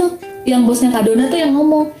 Terus itu yang bosnya Kadona tuh yang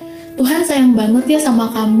ngomong, Tuhan sayang banget ya sama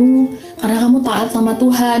kamu karena kamu taat sama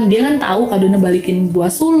Tuhan. Dia kan tahu Kadona balikin buah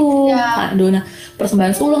sulung, Kadona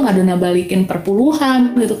persembahan sulung, Kadona balikin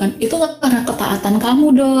perpuluhan gitu kan. Itu karena ketaatan kamu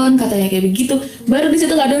Don, katanya kayak begitu. Baru di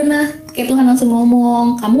situ Kadona kayak Tuhan langsung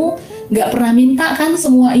ngomong, kamu nggak pernah minta kan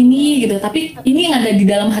semua ini gitu, tapi ini yang ada di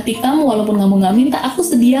dalam hati kamu, walaupun kamu nggak minta aku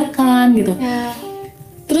sediakan gitu.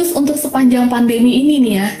 Terus untuk sepanjang pandemi ini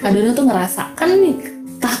nih ya, Kadona tuh ngerasa kan nih,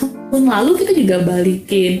 tahun lalu kita juga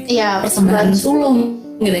balikin persembahan sulung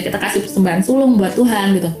gitu, kita kasih persembahan sulung buat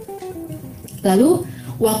Tuhan gitu. Lalu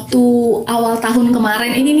waktu awal tahun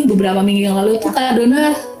kemarin ini nih, beberapa minggu yang lalu itu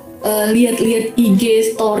Kadona lihat-lihat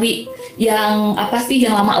IG story yang apa sih,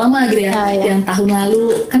 yang lama-lama gitu ya, yang tahun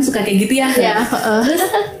lalu kan suka kayak gitu ya. Terus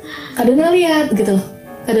Kadona lihat gitu,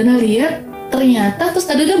 Kadona lihat ternyata, terus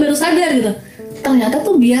Kadona baru sadar gitu, ternyata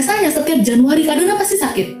tuh biasanya setiap Januari Kadona pasti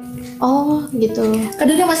sakit. Oh gitu.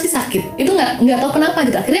 Kadona masih sakit. Itu nggak tahu kenapa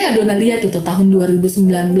gitu. Akhirnya Kadona lihat itu tahun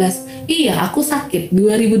 2019, iya aku sakit.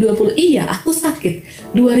 2020, iya aku sakit.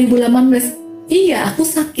 2018, iya aku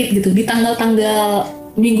sakit gitu. Di tanggal-tanggal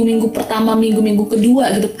minggu-minggu pertama, minggu-minggu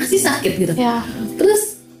kedua gitu pasti sakit gitu.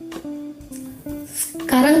 Terus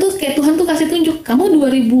sekarang tuh kayak Tuhan tuh kasih tunjuk, kamu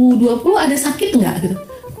 2020 ada sakit nggak gitu.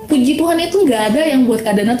 Puji Tuhan itu nggak ada yang buat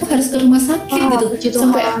Kadona tuh harus ke rumah sakit gitu.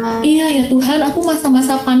 Sampai iya ya Tuhan, aku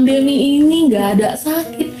masa-masa pandemi ini nggak ada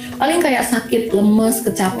sakit. Paling kayak sakit lemes,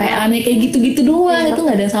 kecapean kayak gitu-gitu doang. Itu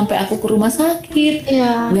nggak ada yang sampai aku ke rumah sakit.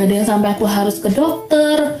 Nggak ada yang sampai aku harus ke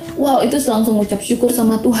dokter. Wow, itu langsung ucap syukur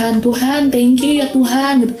sama Tuhan. Tuhan, thank you ya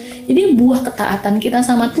Tuhan gitu. Jadi buah ketaatan kita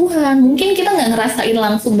sama Tuhan, mungkin kita nggak ngerasain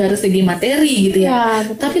langsung dari segi materi gitu ya.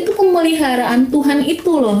 Tapi itu pemeliharaan Tuhan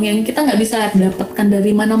itu loh yang kita nggak bisa dapatkan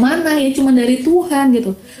dari mana-mana ya, cuma dari Tuhan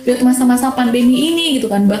gitu. Lihat masa-masa pandemi ini gitu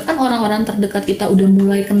kan, bahkan orang-orang terdekat kita udah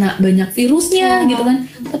mulai kena banyak virusnya gitu kan,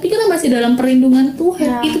 tapi kita masih dalam perlindungan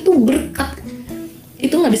Tuhan. Itu tuh berkat,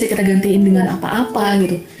 itu nggak bisa kita gantiin dengan apa-apa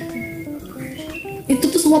gitu. Itu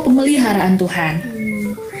tuh semua pemeliharaan Tuhan.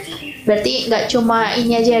 Berarti nggak cuma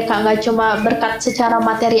ini aja ya Kak, nggak cuma berkat secara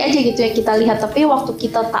materi aja gitu yang kita lihat, tapi waktu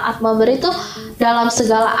kita taat memberi itu dalam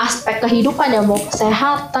segala aspek kehidupan ya, mau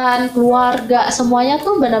kesehatan, keluarga, semuanya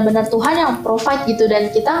tuh benar-benar Tuhan yang provide gitu. Dan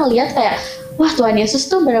kita ngelihat kayak, wah Tuhan Yesus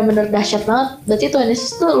tuh benar-benar dahsyat banget. Berarti Tuhan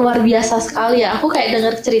Yesus tuh luar biasa sekali ya. Aku kayak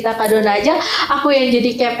denger cerita Kadona aja, aku yang jadi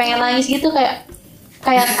kayak pengen nangis gitu, kayak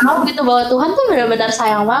tahu gitu bahwa Tuhan tuh benar-benar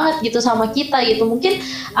sayang banget gitu sama kita gitu. Mungkin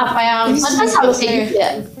apa yang Tuhan kan selalu kayak gitu ya,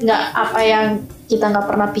 nggak apa yang kita nggak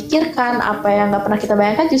pernah pikirkan, apa yang nggak pernah kita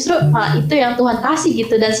bayangkan, justru malah itu yang Tuhan kasih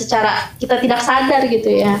gitu, dan secara kita tidak sadar gitu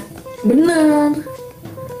ya. Bener.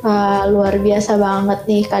 Luar biasa banget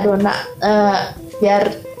nih Kadona.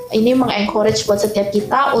 Biar ini mengencourage buat setiap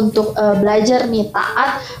kita untuk belajar nih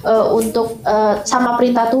taat untuk sama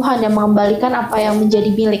perintah Tuhan, yang mengembalikan apa yang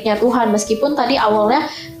menjadi miliknya Tuhan. Meskipun tadi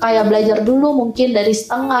awalnya kayak belajar dulu mungkin dari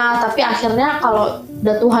setengah, tapi akhirnya kalau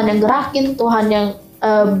udah Tuhan yang gerakin, Tuhan yang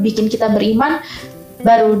bikin kita beriman,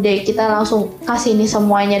 baru deh kita langsung kasih nih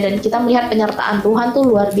semuanya, dan kita melihat penyertaan Tuhan tuh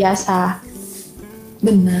luar biasa.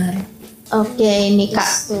 Benar. Oke, ini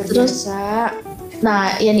Kak. Terus,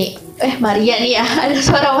 nah ya nih, Maria nih ya, ada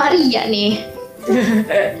suara Maria nih.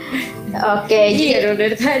 Oke, Iya dong,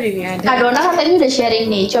 dari tadi nih ada. Kadona kan tadi udah sharing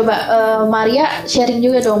nih. Coba Maria sharing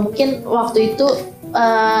juga dong. Mungkin waktu itu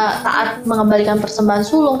taat mengembalikan persembahan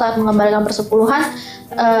sulung, taat mengembalikan persepuluhan,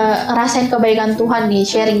 ngerasain kebaikan Tuhan nih.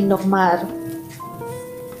 Sharing dong Mar.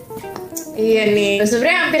 Iya nih,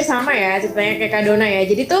 sebenarnya hampir sama ya ceritanya kayak Kadona ya.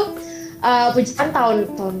 Jadi tuh puji Tuhan tahun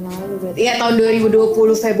lalu berarti. Iya, tahun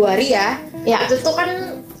 2020 Februari ya. Itu tuh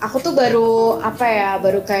kan aku tuh baru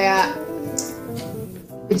baru kayak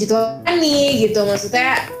puji Tuhan nih gitu,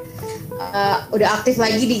 maksudnya udah aktif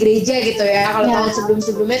lagi di gereja gitu ya. Kalau tahun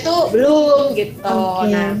sebelum-sebelumnya tuh belum gitu.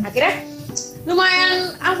 Nah akhirnya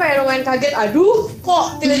lumayan kaget, aduh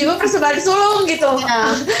kok tiba-tiba persembahan sulung gitu.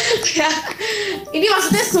 Kayak ini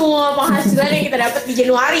maksudnya semua penghasilan yang kita dapat di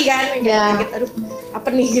Januari kan, kaget, aduh apa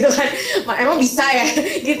nih gitu kan, emang bisa ya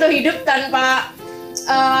gitu hidup tanpa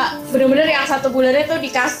bener-bener yang satu bulannya tuh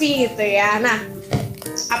dikasih gitu ya. Nah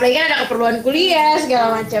apalagi kan ada keperluan kuliah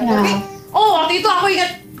segala macam. Tapi waktu itu aku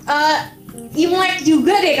ingat Imlek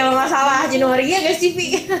juga deh kalau nggak salah, Januari ya gak sih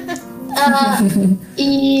Vi?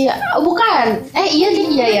 Iya, bukan. Iya deh,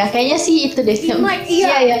 iya ya. Kayaknya sih itu deh. Imlek, iya.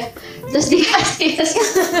 Iya. Terus dikasih.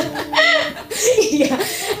 Iya,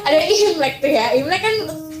 ada Imlek tuh ya. Imlek kan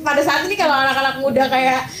pada saat ini kalau anak-anak muda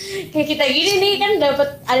kayak kita gini nih kan dapat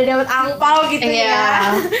angpau gitu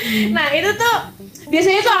ya. Nah itu tuh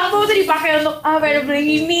biasanya tuh angpau tuh dipakai untuk pengen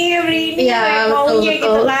beli ini Iya, kayak maunya betul.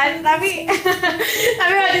 gitu kan. Tapi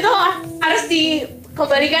waktu itu harus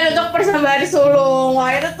dikembalikan untuk persembahan sulung.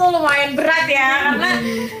 Wah itu tuh lumayan berat ya karena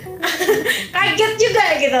kaget juga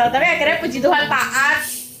gitu. Tapi akhirnya puji Tuhan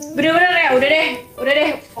taat. Bener-bener ya udah deh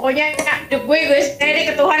pokoknya hidup gue stay deh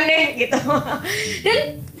ke Tuhan deh gitu. Dan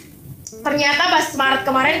ternyata pas Maret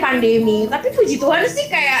kemarin pandemi, tapi puji Tuhan sih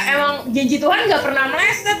kayak emang janji Tuhan nggak pernah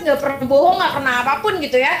meleset, nggak pernah bohong, nggak pernah apapun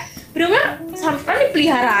gitu ya. Bener-bener sampai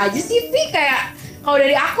dipelihara aja sih, Vi. Kayak kalau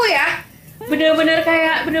dari aku ya, bener-bener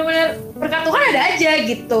berkat Tuhan ada aja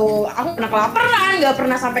gitu. Aku pernah kelaparan, nggak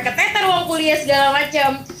pernah sampai keteter uang kuliah segala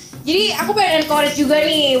macam. Jadi aku pengen encourage juga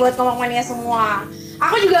nih buat kompak-mania semua.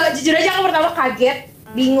 Aku juga jujur aja aku pertama kaget,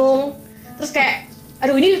 bingung, terus kayak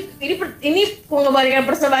aduh ini mengembalikan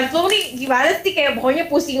persembahan sulung nih gimana sih, kayak pokoknya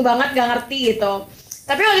pusing banget, gak ngerti gitu.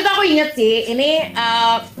 Tapi waktu itu aku inget sih, ini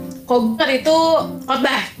Kogut itu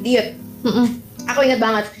khotbah di Youth. Aku inget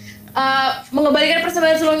banget. Mengembalikan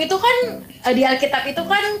persembahan sulung itu kan di Alkitab itu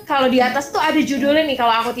kan kalau di atas tuh ada judulnya nih,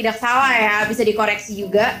 kalau aku tidak salah ya, bisa dikoreksi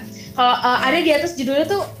juga. Kalau ada di atas judulnya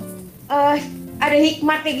tuh ada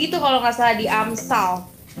hikmatnya gitu kalau nggak salah di Amsal.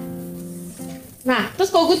 Nah, terus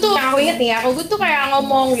Kogut tuh yang aku inget nih ya, Kogut tuh kayak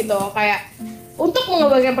ngomong gitu, kayak untuk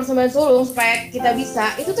mengembalikan persembahan sulung supaya kita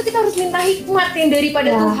bisa, itu tuh kita harus minta hikmat yang daripada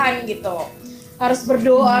Tuhan gitu. Harus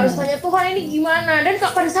berdoa, harus tanya Tuhan ini gimana. Dan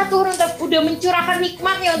pada saat Tuhan udah mencurahkan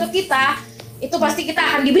hikmatnya untuk kita, itu pasti kita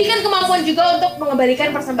akan diberikan kemampuan juga untuk mengembalikan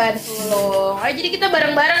persembahan sulung. Jadi kita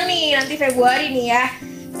bareng-bareng nih nanti Februari nih ya.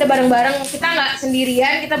 Kita bareng-bareng, kita nggak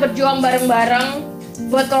sendirian, kita berjuang bareng-bareng.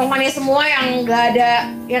 Buat kompak-mania semua yang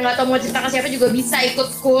nggak tahu mau cerita ke siapa juga bisa ikut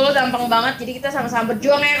school, gampang banget. Jadi kita sama-sama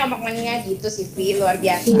berjuang ya kompak-mania gitu sih, Vi, luar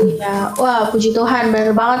biasa. Iya, wah puji Tuhan,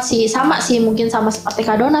 bener banget sih. Sama sih, mungkin sama seperti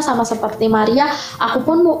Kak Dona, sama seperti Maria. Aku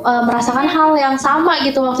pun merasakan hal yang sama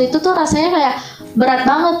gitu. Waktu itu tuh rasanya kayak berat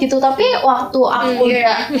banget gitu. Tapi waktu aku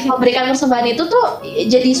udah memberikan persembahan itu tuh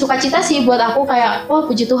jadi sukacita sih buat aku, kayak wah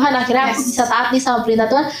puji Tuhan akhirnya aku bisa taat nih sama perintah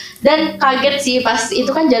Tuhan. Dan kaget sih pas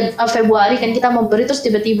itu kan Februari kan kita memberi, terus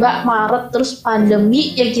tiba-tiba Maret terus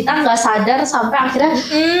pandemi yang kita nggak sadar sampai akhirnya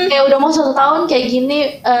kayak udah mau 1 tahun kayak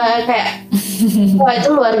gini, kayak wah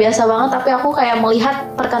itu luar biasa banget. Tapi aku kayak melihat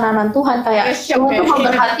perkenanan Tuhan, kayak Tuhan tuh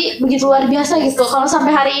memberkati begitu luar biasa gitu. Kalau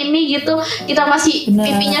sampai hari ini gitu kita masih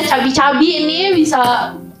pipinya cabi-cabi ini,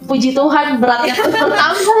 bisa puji Tuhan beratnya terus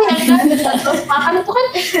bertambah ya kan. Terus makan itu kan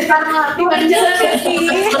karena Tuhan juga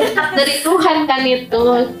berkat dari Tuhan kan itu.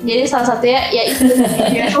 Jadi salah satunya ya itu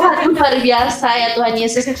Tuhan luar biasa ya, Tuhan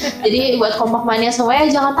Yesus. Jadi buat kompak-mania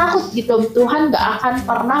semuanya jangan takut gitu. Tuhan gak akan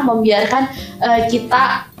pernah membiarkan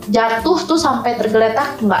kita jatuh tuh sampai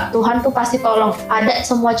tergeletak, enggak. Tuhan tuh pasti tolong. Ada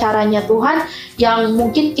semua caranya Tuhan yang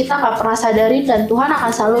mungkin kita gak pernah sadarin, dan Tuhan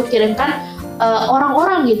akan selalu kirimkan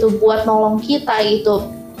orang-orang gitu buat nolong kita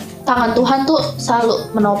gitu. Tangan Tuhan tuh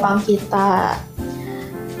selalu menopang kita.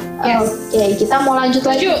 Oke, kita mau lanjut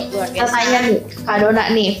lagi. Kita tanya nih Kak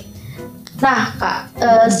Dona nih. Nah Kak,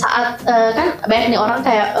 saat kan banyak nih orang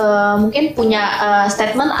kayak mungkin punya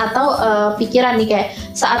statement atau pikiran nih kayak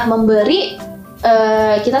saat memberi,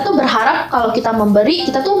 kita tuh berharap kalau kita memberi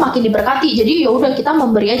kita tuh makin diberkati. Jadi ya udah kita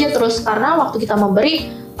memberi aja terus, karena waktu kita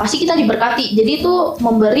memberi pasti kita diberkati. Jadi itu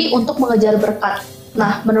memberi untuk mengejar berkat.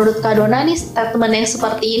 Nah, menurut Kak Dona nih statement yang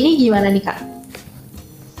seperti ini gimana nih Kak?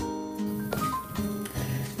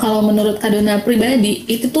 Kalau menurut Kak Dona pribadi,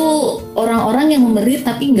 itu tuh orang-orang yang memberi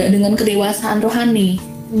tapi nggak dengan kedewasaan rohani.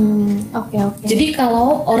 Oke. Jadi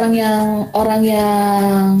kalau orang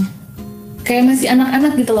yang kayak masih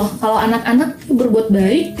anak-anak gitu loh. Kalau anak-anak berbuat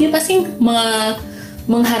baik, dia pasti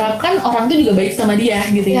mengharapkan orang itu juga baik sama dia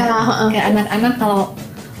gitu ya. Kayak anak-anak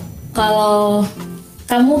kalau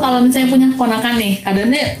kamu misalnya punya ponakan nih,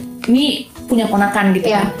 kadangnya ini punya ponakan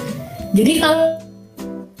gitu kan. Jadi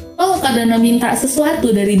kalau kadang minta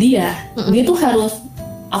sesuatu dari dia, dia tuh harus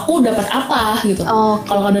aku dapat apa gitu.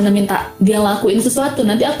 Kalau kadang minta dia lakuin sesuatu,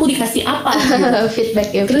 nanti aku dikasih apa gitu. Feedback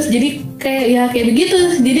ya. Terus jadi kayak begitu.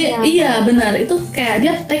 Jadi iya benar, itu kayak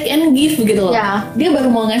dia take and give gitu loh. Dia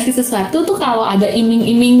baru mau ngasih sesuatu tuh kalau ada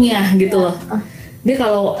iming-imingnya gitu loh. Dia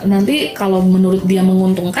kalau menurut dia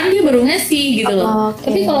menguntungkan, dia baru ngasih gitu loh.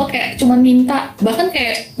 Tapi kalau kayak cuma minta, bahkan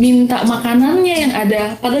kayak minta makanannya yang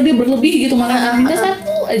ada, padahal dia berlebih gitu makanannya, minta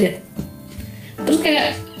satu aja. Terus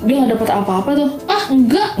kayak dia nggak dapat apa-apa tuh,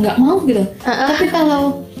 enggak mau gitu. Tapi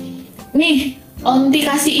kalau nih onti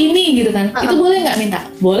kasih ini gitu kan, itu boleh nggak minta?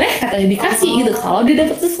 Boleh katanya dikasih gitu kalau dia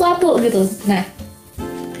dapat sesuatu gitu. Nah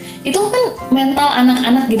itu kan mental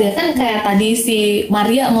anak-anak gitu ya kan, kayak tadi si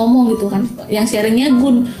Maria ngomong gitu kan, yang sharingnya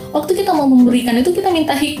Gun, waktu kita mau memberikan itu kita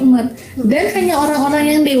minta hikmat, dan hanya orang-orang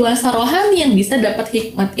yang dewasa rohani yang bisa dapat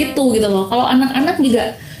hikmat itu gitu loh. Kalau anak-anak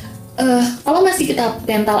juga kalau masih kita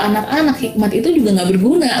mental anak-anak, hikmat itu juga nggak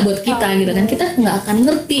berguna buat kita gitu kan, kita nggak akan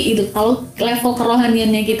ngerti gitu. Kalau level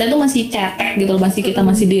kerohaniannya kita itu masih cetek gitu,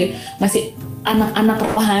 masih anak-anak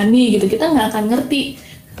rohani gitu, kita nggak akan ngerti.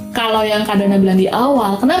 Kalau yang Kak Dona bilang di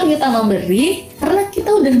awal, kenapa kita memberi? Karena kita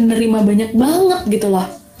udah menerima banyak banget gitu loh.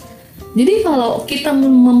 Jadi kalau kita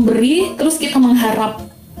memberi terus kita mengharap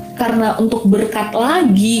karena untuk berkat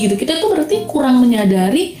lagi gitu, kita tuh berarti kurang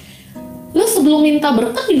menyadari lo sebelum minta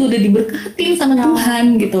berkat juga udah diberkatin sama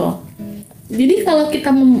Tuhan gitu. Jadi kalau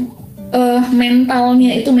kita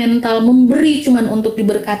mentalnya itu mental memberi cuman untuk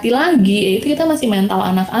diberkati lagi, itu kita masih mental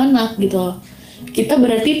anak-anak gitu. Kita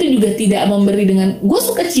berarti itu juga tidak memberi dengan gue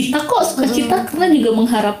sukacita karena juga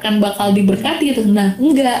mengharapkan bakal diberkati gitu. Nah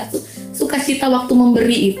enggak, sukacita waktu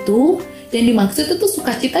memberi itu yang dimaksud itu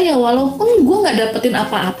sukacita ya walaupun gue nggak dapetin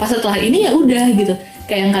apa-apa setelah ini, ya udah gitu.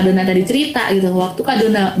 Kayak yang Kak Dona tadi cerita gitu, waktu Kak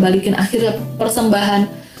Dona balikin akhirnya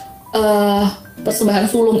persembahan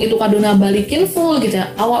sulung itu Kak Dona balikin full gitu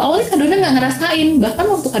ya. Awal-awalnya Kak Dona nggak ngerasain, bahkan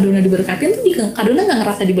waktu Kak Dona diberkatin tuh Kak Dona nggak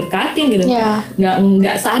ngerasa diberkatin gitu,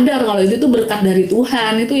 nggak sadar kalau itu tuh berkat dari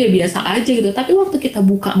Tuhan, itu ya biasa aja gitu. Tapi waktu kita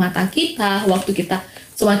buka mata kita, waktu kita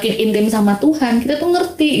semakin intim sama Tuhan, kita tuh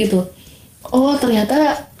ngerti gitu, oh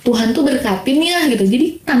ternyata Tuhan tuh berkatin ya gitu.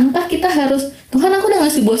 Jadi tanpa kita harus, Tuhan aku udah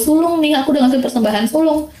ngasih buah sulung nih, aku udah ngasih persembahan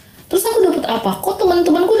sulung, terus aku dapat apa? Kok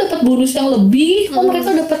teman-temanku dapat bonus yang lebih? Kok mereka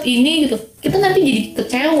dapat ini gitu? Kita nanti jadi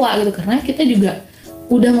kecewa gitu, karena kita juga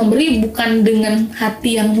udah memberi bukan dengan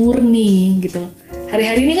hati yang murni gitu.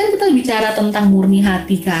 Hari-hari ini kan kita bicara tentang murni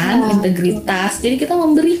hati kan, integritas. Jadi kita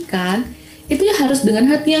memberikan itu ya harus dengan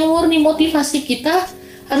hati yang murni. Motivasi kita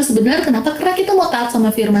harus benar. Kenapa? Karena kita mau taat sama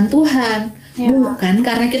firman Tuhan. Bukan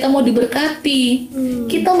karena kita mau diberkati.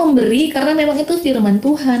 Kita memberi karena memang itu firman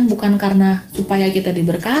Tuhan, bukan karena supaya kita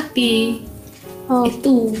diberkati.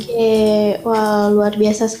 Itu. Oke, wah luar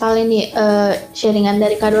biasa sekali nih sharingan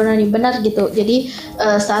dari Kak Dona nih, benar gitu. Jadi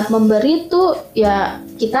saat memberi tuh ya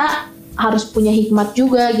kita harus punya hikmat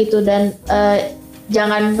juga gitu, dan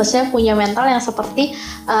jangan maksudnya punya mental yang seperti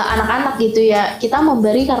anak-anak gitu ya. Kita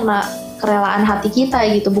memberi karena kerelaan hati kita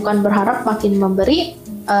gitu, bukan berharap makin memberi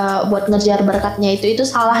buat ngejar berkatnya. Itu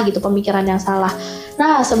salah gitu, pemikiran yang salah.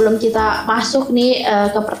 Nah sebelum kita masuk nih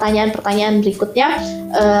ke pertanyaan-pertanyaan berikutnya,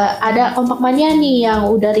 ada Kompak Mania nih yang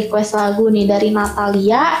udah request lagu nih dari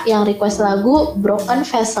Natalia, yang request lagu Broken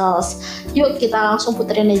Vessels. Yuk kita langsung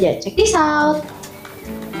puterin aja, check this out.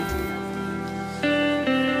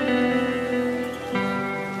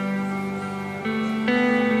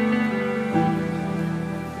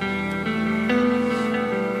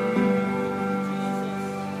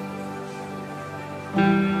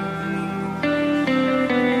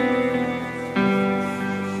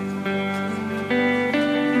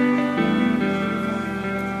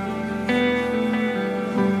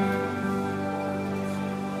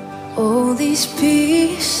 These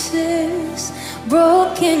pieces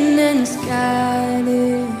broken and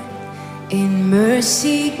scattered, in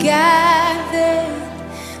mercy gathered,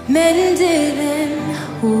 mended and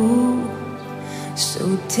whole.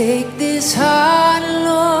 So take this heart,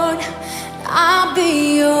 Lord, I'll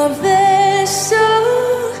be your vessel,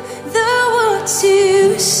 the world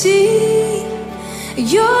to see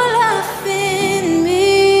your life in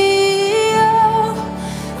me. Oh,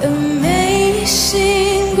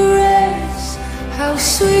 amazing grace, how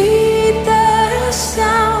sweet the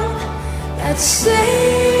sound that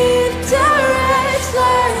saved a wretch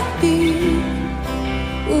like me.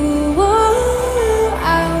 Ooh,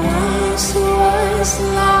 I once was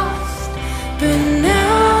lost, but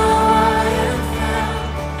now I am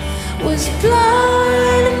found. Was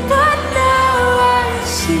blind, but now I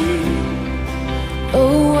see.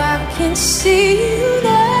 Oh, I can see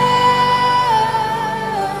now.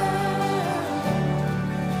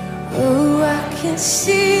 Oh, I can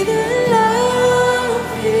see the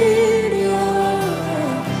love in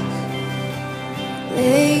yours,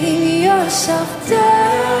 laying yourself down,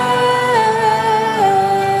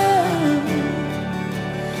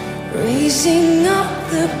 raising up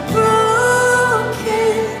the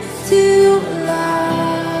broken to life.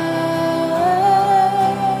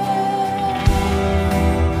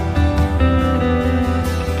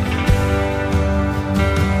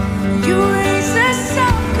 You raise us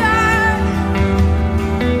up, God,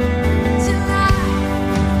 to life.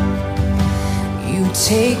 You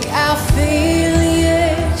take our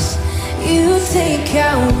failures. You take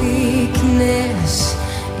our weakness.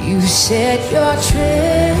 You set your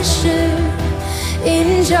treasure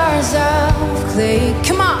in jars of clay.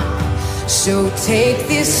 Come on. So take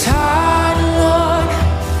this heart, Lord.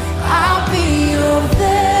 I'll be your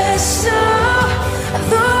vessel.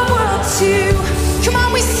 The world to. Come on,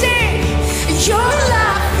 we sing. Your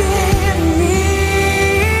life in me.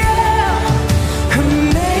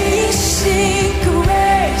 Amazing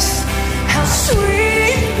grace. How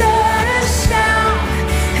sweet the sound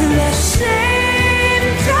that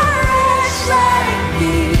saved a wretch like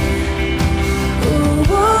me.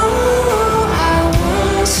 I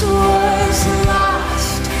once was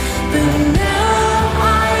lost, but now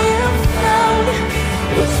I am found.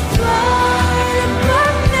 With blood,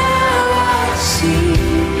 but now I see.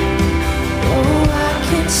 Oh, I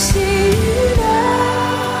can see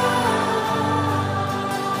now.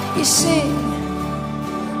 You sing,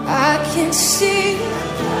 I can see.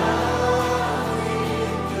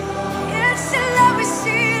 It's a love we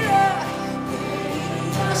see, Lord.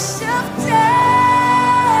 Yourself down.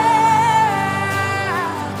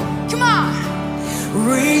 Come on.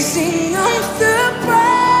 Raising up the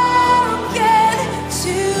broken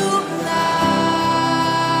to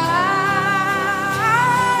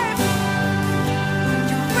life.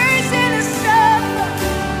 You're raising us up.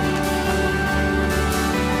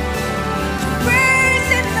 You're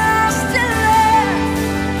raising us to life.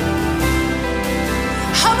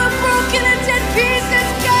 All the broken and dead pieces,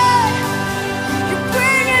 God. You're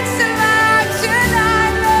bringing to life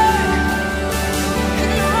tonight, Lord.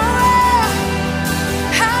 And oh,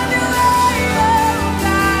 how do I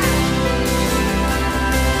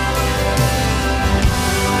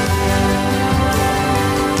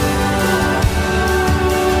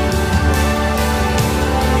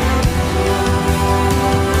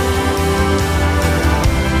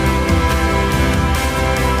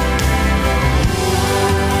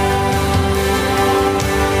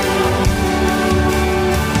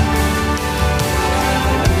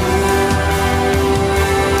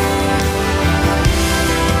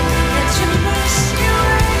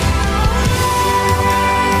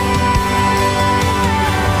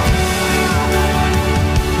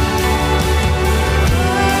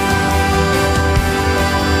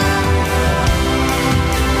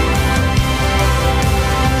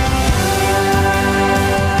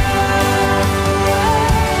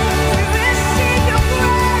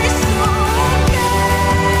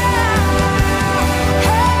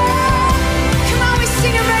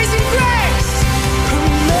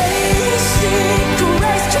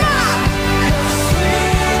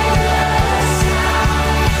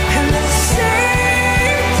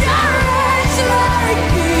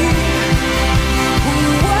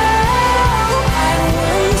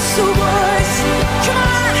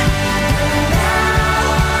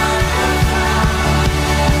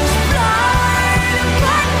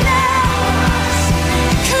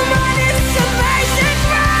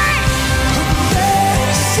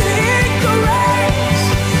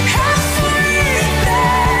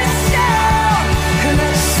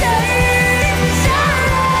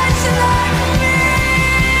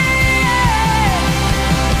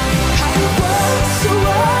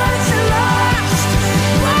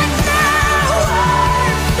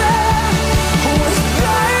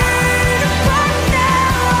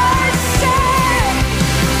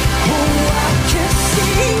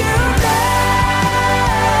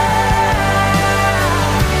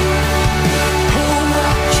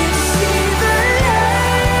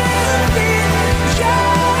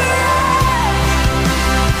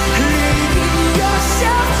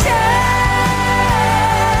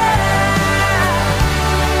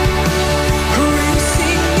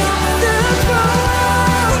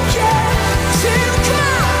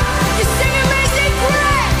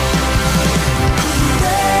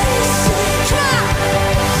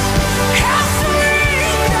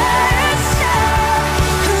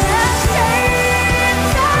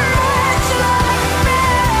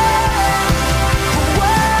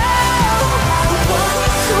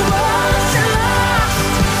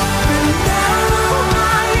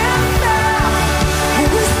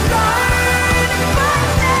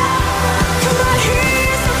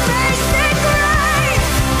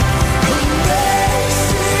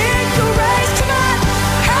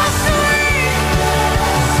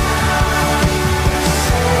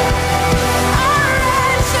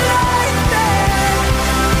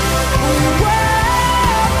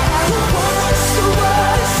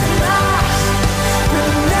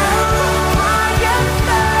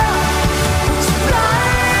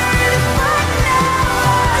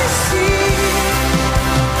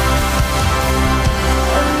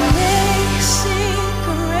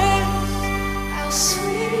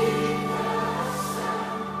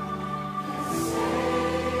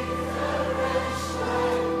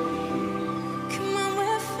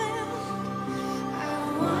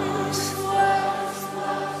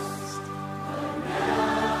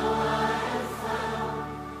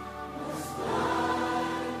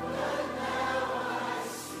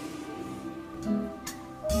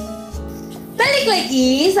balik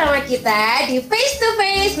lagi sama kita di Face to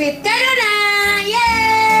Face with Kak Dona.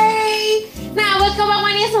 Yeay! Nah, buat Kompak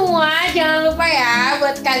Mania semua, jangan lupa ya,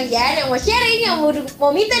 buat kalian yang mau sharing, yang mau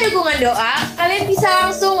minta dukungan doa, kalian bisa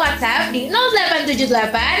langsung WhatsApp di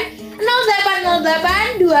 0878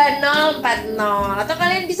 0808 2040, atau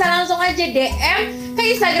kalian bisa langsung aja DM ke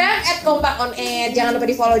Instagram @kompakonair. Jangan lupa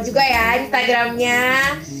di follow juga ya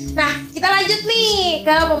Instagramnya. Nah, kita lanjut nih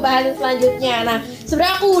ke pembahasan selanjutnya. Nah,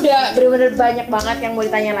 sebenarnya aku udah bener-bener banyak banget yang mau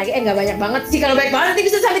ditanya lagi. Nggak banyak banget sih, kalau banyak banget nanti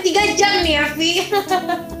bisa sampai 3 jam nih ya, Vi.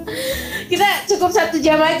 Kita cukup 1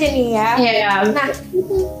 jam aja nih ya. Iya. Nah,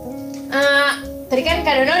 tadi kan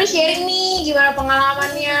Kak Dona udah sharing nih gimana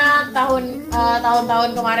pengalamannya tahun-tahun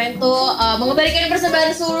kemarin tuh mengembalikan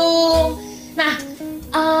persembahan sulung. Nah,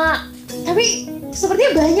 tapi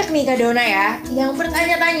sepertinya banyak nih Kak Dona ya yang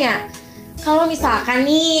bertanya-tanya. Kalau misalkan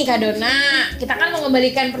nih Kak Dona, kita kan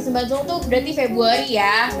mengembalikan persembahan sulung tuh berarti Februari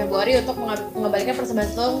ya. Februari untuk mengembalikan persembahan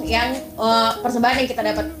sulung yang persembahan yang kita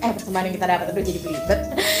dapat, aduh jadi belibet.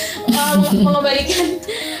 Mengembalikan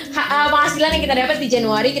penghasilan yang kita dapat di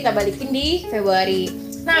Januari kita balikin di Februari.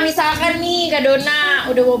 Nah, misalkan nih Kak Dona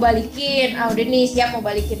udah mau balikin, udah nih siap mau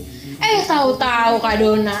balikin. Tahu-tahu Kak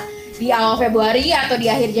Dona di awal Februari atau di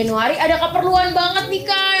akhir Januari ada keperluan banget nih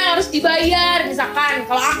Kak yang harus dibayar. Misalkan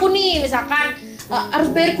kalau aku nih misalkan harus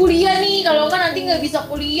bayar kuliah nih, kalau enggak nanti nggak bisa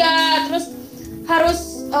kuliah, terus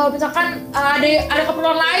harus misalkan ada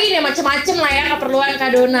keperluan lain ya, macem-macem lah ya keperluan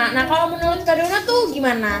Kak Dona. Nah, kalau menurut Kak Dona tuh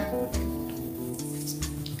gimana?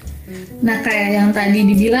 Nah, kayak yang tadi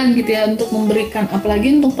dibilang gitu ya, untuk memberikan,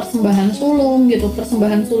 apalagi untuk persembahan sulung gitu.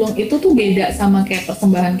 Persembahan sulung itu tuh beda sama kayak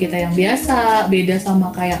persembahan kita yang biasa, beda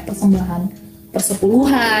sama kayak persembahan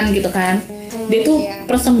persepuluhan gitu kan. Dia tuh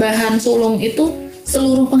persembahan sulung itu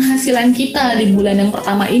seluruh penghasilan kita di bulan yang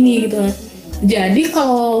pertama ini gitu. Jadi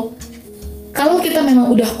kalau kita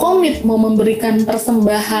memang udah komit mau memberikan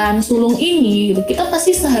persembahan sulung ini gitu, kita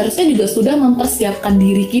pasti seharusnya juga sudah mempersiapkan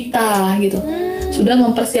diri kita gitu. Sudah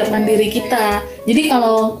mempersiapkan diri kita. Jadi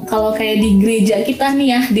kalau kayak di gereja kita nih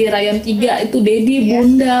ya, di Rayon 3 itu Dedi,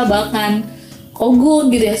 Bunda, bahkan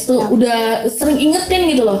Kogun gitu ya, udah sering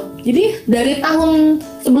ingetin gitu loh. Jadi dari tahun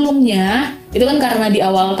sebelumnya, itu kan karena di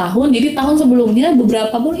awal tahun, jadi tahun sebelumnya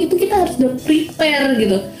beberapa bulan itu kita harus udah prepare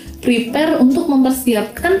gitu. Prepare untuk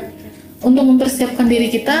mempersiapkan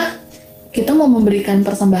diri kita mau memberikan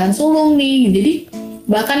persembahan sulung nih. Jadi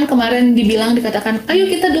bahkan kemarin dikatakan, ayo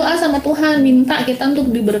kita doa sama Tuhan, minta kita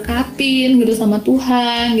untuk diberkatin gitu sama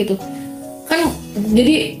Tuhan gitu. Kan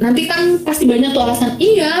jadi nanti kan pasti banyak tuh alasan,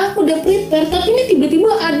 iya aku udah prepare, tapi ini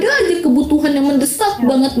tiba-tiba ada aja kebutuhan yang mendesak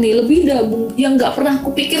banget nih, lebih yang nggak pernah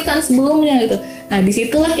aku pikirkan sebelumnya gitu. Nah,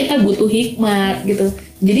 disitulah kita butuh hikmat gitu.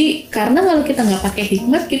 Jadi karena kalau kita nggak pakai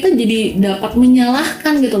hikmat, kita jadi dapat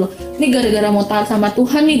menyalahkan gitu loh. Ini gara-gara mau taat sama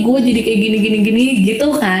Tuhan nih, gue jadi kayak gini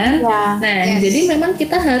gitu kan. Ya, Nah, jadi memang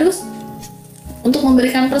kita harus untuk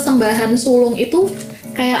memberikan persembahan sulung itu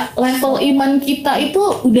kayak level iman kita itu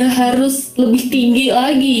udah harus lebih tinggi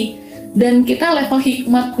lagi. Dan kita level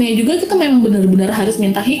hikmatnya juga kita memang benar-benar harus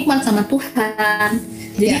minta hikmat sama Tuhan.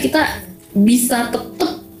 Jadi kita bisa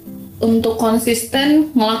tetap untuk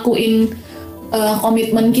konsisten ngelakuin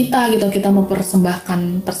komitmen kita gitu, kita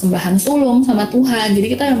mempersembahkan persembahan sulung sama Tuhan. Jadi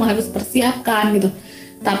kita memang harus persiapkan gitu.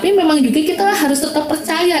 Tapi memang juga kita harus tetap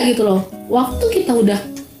percaya gitu loh. Waktu kita udah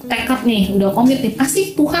tekad nih, udah komit nih,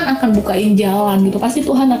 pasti Tuhan akan bukain jalan gitu. Pasti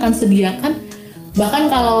Tuhan akan sediakan. Bahkan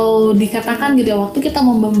kalau dikatakan gitu ya, waktu kita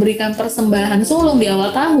mau memberikan persembahan sulung di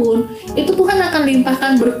awal tahun, itu Tuhan akan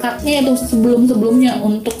limpahkan berkatnya itu sebelum-sebelumnya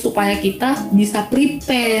untuk supaya kita bisa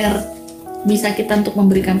prepare, bisa kita untuk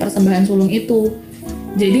memberikan persembahan sulung itu.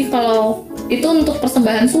 Jadi kalau itu untuk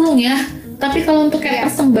persembahan sulung ya, tapi kalau untuk kayak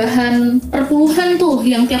persembahan perpuluhan tuh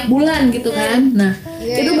yang tiap bulan gitu kan, nah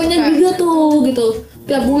itu banyak juga tuh gitu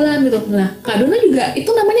tiap bulan gitu. Nah, Kak Dona juga itu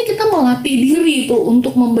namanya kita melatih diri tuh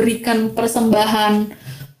untuk memberikan persembahan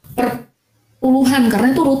perpuluhan,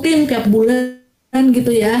 karena itu rutin tiap bulan gitu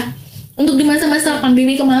ya. Untuk di masa-masa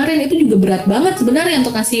pandemi kemarin itu juga berat banget sebenarnya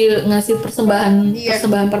untuk ngasih persembahan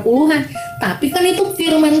perpuluhan. Tapi kan itu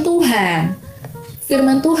firman Tuhan.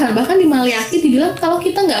 Bahkan di Maliaki dibilang kalau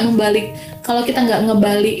kita nggak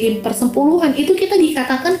ngebalikin persepuluhan, itu kita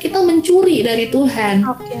dikatakan kita mencuri dari Tuhan.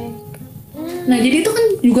 Nah, jadi itu kan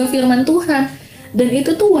juga firman Tuhan. Dan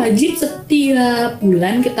itu tuh wajib setiap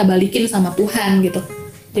bulan kita balikin sama Tuhan gitu.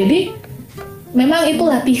 Jadi memang itu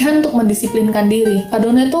latihan untuk mendisiplinkan diri. Kak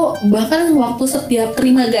Dona itu bahkan waktu setiap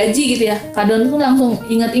terima gaji gitu ya, Kak Dona tuh langsung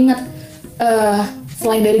ingat-ingat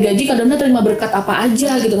selain dari gaji Kak Dona terima berkat apa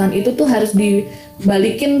aja gitu kan. Itu tuh harus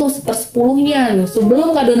dibalikin tuh 1/10-nya gitu.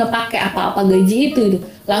 Sebelum Kak Dona pakai apa-apa gaji itu gitu.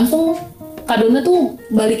 Langsung Kak Dona tuh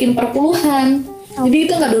balikin perpuluhan. Jadi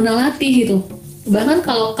itu Kak Dona latih gitu. Bahkan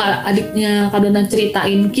kalau adiknya Kak Dona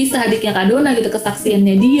ceritain kisah adiknya Kak Dona gitu,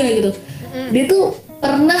 kesaksiannya dia gitu, dia tuh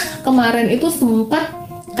pernah kemarin itu sempat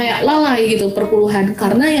kayak lalai gitu perpuluhan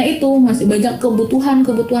karena ya itu masih banyak kebutuhan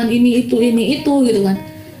ini itu gitu kan.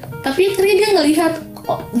 Tapi akhirnya dia ngelihat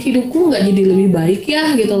kok hidupku nggak jadi lebih baik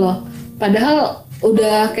ya gitu loh. Padahal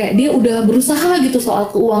udah kayak dia udah berusaha gitu soal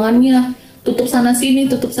keuangannya, tutup sana sini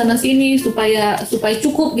supaya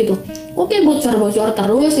cukup gitu. Kok kayak bocor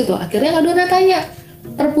terus gitu. Akhirnya Kak Dona tanya,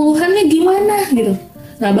 perpuluhannya gimana gitu.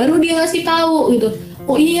 Nah baru dia ngasih tahu gitu.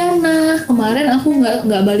 Oh iya nah kemarin aku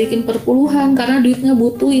nggak balikin perpuluhan karena duitnya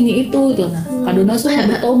butuh ini itu gitu. Nah Kak Dona suruh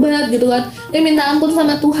bertobat gitu kan. Dia minta ampun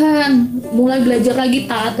sama Tuhan, mulai belajar lagi,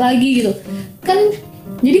 taat lagi gitu kan.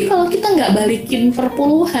 Jadi kalau kita nggak balikin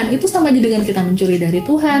perpuluhan itu sama aja dengan kita mencuri dari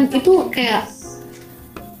Tuhan. Itu kayak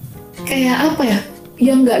apa ya,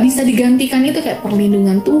 yang nggak bisa digantikan itu kayak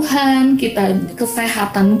perlindungan Tuhan, kita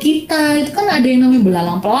kesehatan kita itu kan ada yang namanya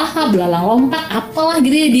belalang pelaha, belalang lompat, apalah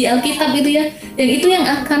gitu ya di Alkitab gitu ya. Dan itu yang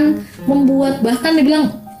akan membuat bahkan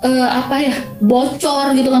dibilang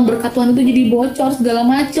bocor gitu kan, berkat Tuhan itu jadi bocor segala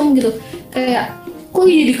macem gitu. Kayak kok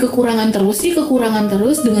jadi kekurangan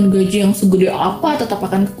terus dengan gaji yang segede apa tetap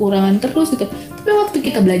akan kekurangan terus gitu. Tapi waktu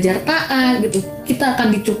kita belajar taat gitu, kita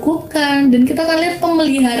akan dicukupkan dan kita akan lihat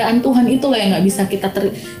pemeliharaan Tuhan itu lah yang nggak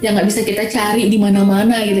bisa kita cari di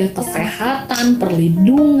mana-mana gitu. Kesehatan,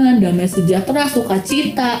 perlindungan, damai sejahtera,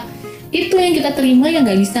 sukacita, itu yang kita terima yang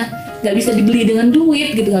nggak bisa dibeli dengan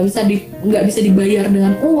duit gitu, nggak bisa dibayar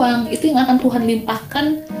dengan uang. Itu yang akan Tuhan limpahkan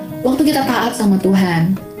waktu kita taat sama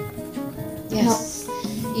Tuhan. Yes.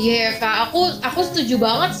 Iya Kak, aku setuju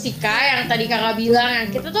banget sih Kak yang tadi Kakak bilang.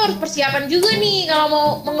 Kita tuh harus persiapan juga nih kalau mau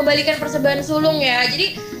mengembalikan persembahan sulung ya.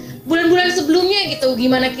 Jadi bulan-bulan sebelumnya gitu,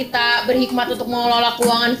 gimana kita berhikmat untuk mengelola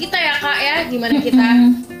keuangan kita ya Kak ya. Gimana kita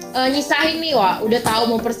nyisahin nih, wah udah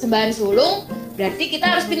tahu mau persembahan sulung, berarti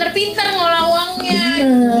kita harus pinter-pinter ngelola uangnya.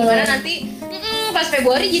 Gimana nanti pas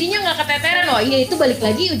Februari jadinya nggak keteteran. Wah iya, itu balik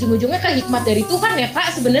lagi ujung-ujungnya ke hikmat dari Tuhan ya Kak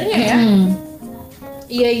sebenarnya ya.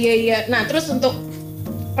 Iya. Nah terus untuk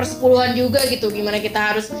persepuluhan juga gitu, gimana kita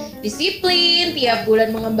harus disiplin tiap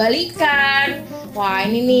bulan mengembalikan. Wah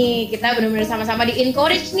ini nih kita benar-benar sama-sama di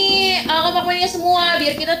encourage nih Kompak Mania semua,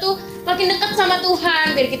 biar kita tuh makin dekat sama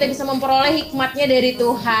Tuhan, biar kita bisa memperoleh hikmatnya dari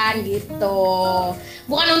Tuhan gitu.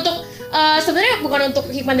 Bukan untuk sebenarnya bukan untuk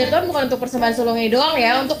hikmat dari Tuhan, bukan untuk persembahan sulungnya doang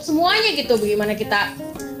ya, untuk semuanya gitu. Bagaimana kita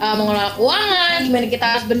mengelola keuangan, gimana kita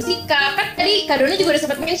harus bersikap. Kan tadi Kak Dona juga udah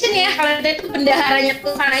sempat mention ya, kalian itu bendaharanya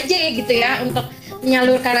Tuhan aja ya gitu ya, untuk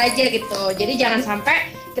menyalurkan aja gitu. Jadi jangan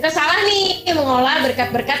sampai kita salah nih mengolah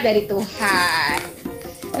berkat-berkat dari Tuhan.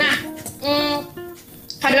 Nah,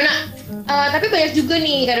 Kak Dona, tapi banyak juga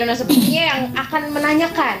nih Kak Dona sepertinya yang akan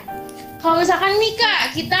menanyakan, kalau misalkan nih Kak,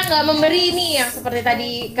 kita nggak memberi nih yang seperti tadi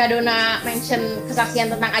Kak Dona mention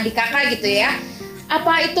kesaksian tentang adik kakak gitu ya,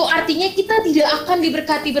 apa itu artinya kita tidak akan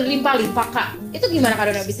diberkati berlimpah-limpah Kak? Itu gimana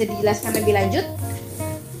Kak Dona, bisa dijelaskan lebih lanjut?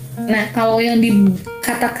 Nah, kalau yang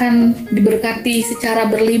dikatakan diberkati secara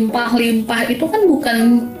berlimpah-limpah itu kan bukan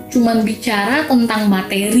cuman bicara tentang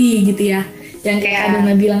materi gitu ya. Yang kayak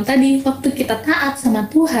Adona bilang tadi, waktu kita taat sama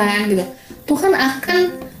Tuhan gitu, Tuhan akan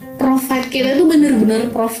provide kita itu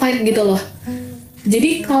bener-bener provide gitu loh.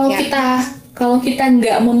 Jadi kalau kita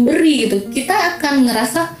nggak memberi gitu, kita akan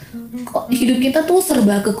ngerasa kok hidup kita tuh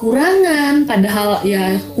serba kekurangan. Padahal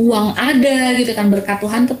ya uang ada gitu kan, berkat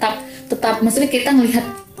Tuhan tetap maksudnya kita ngelihat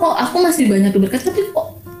kok aku masih banyak berkat, tapi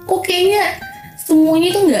kok kayaknya semuanya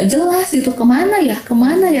itu nggak jelas gitu, kemana ya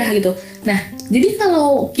gitu. Nah jadi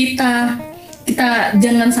kalau kita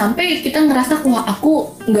jangan sampai kita ngerasa wah aku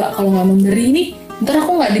kalau nggak memberi ini ntar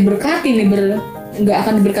aku nggak diberkati nih, nggak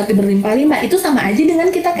akan diberkati berlimpah-limpah. Itu sama aja dengan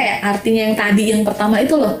kita kayak artinya yang tadi yang pertama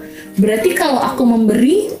itu loh. Berarti kalau aku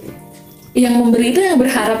memberi, yang memberi itu yang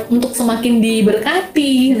berharap untuk semakin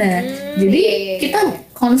diberkati. Nah jadi kita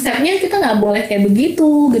konsepnya kita nggak boleh kayak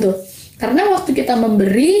begitu gitu. Karena waktu kita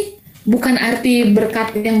memberi bukan arti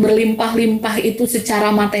berkat yang berlimpah-limpah itu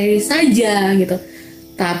secara materi saja gitu.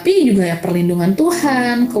 Tapi juga ya perlindungan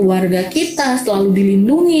Tuhan, keluarga kita selalu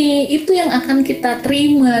dilindungi, itu yang akan kita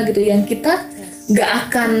terima gitu. Yang kita nggak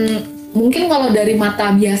akan, mungkin kalau dari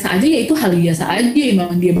mata biasa aja ya itu hal biasa aja,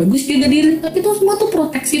 memang dia bagus jaga diri, tapi itu semua tuh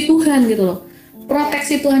proteksi Tuhan gitu loh.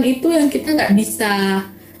 Proteksi Tuhan itu yang kita nggak bisa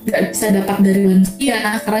dapat dari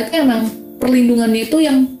manusia, karena itu emang perlindungannya itu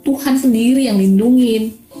yang Tuhan sendiri yang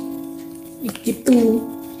lindungin gitu.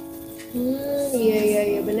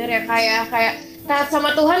 Iya bener ya, kayak taat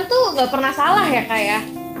sama Tuhan tuh nggak pernah salah ya Kak ya.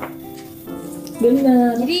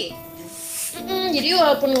 Bener. Jadi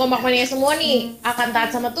walaupun kompak mania semua nih akan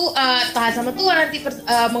taat sama Tuhan nanti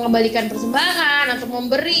mengembalikan persembahan atau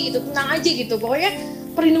memberi gitu, tenang aja gitu. Pokoknya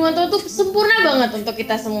perlindungan Tuhan tuh sempurna banget untuk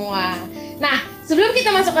kita semua. Nah, sebelum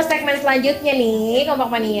kita masuk ke segmen selanjutnya nih,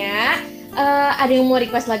 kompak mania, ada yang mau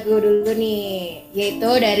request lagu dulu nih,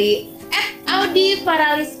 yaitu dari Audi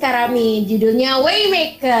Paralis Karami, judulnya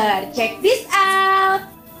Waymaker. Check this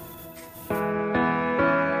out.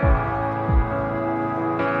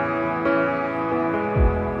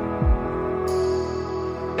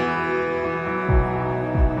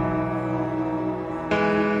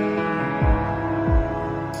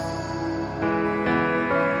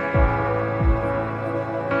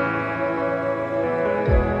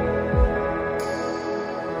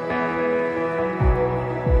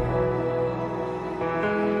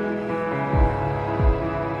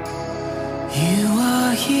 You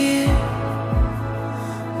are here,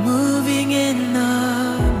 moving in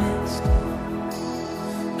our midst.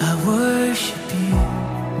 I worship you,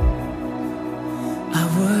 I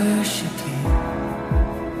worship you.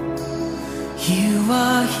 You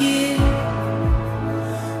are here,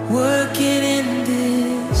 working in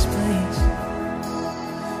this place.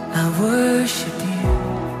 I worship you,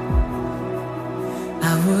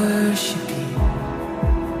 I worship you.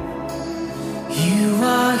 You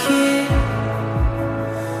are here,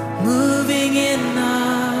 moving in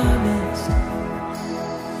our midst.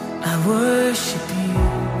 I worship you,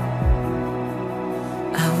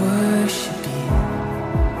 I worship you.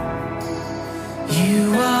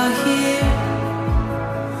 You are here,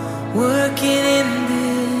 working in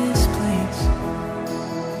this place.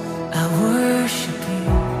 I worship you,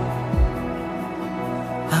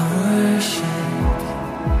 I worship you.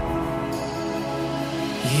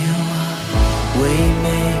 You are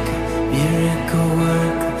waymaker, miracle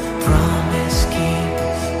worker, promise keeper,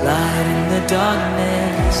 light in the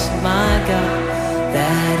darkness. My God,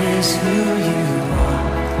 that is who you are.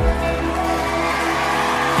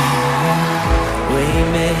 You are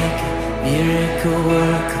waymaker, miracle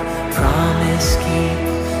worker, promise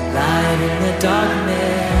keeper, light in the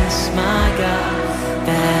darkness. My God,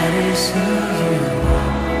 that is who you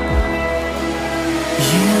are.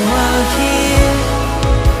 You are here,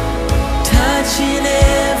 touching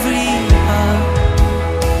every heart.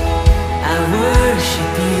 I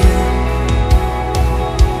worship you,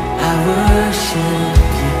 I worship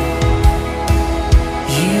you.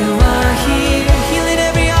 You are here, healing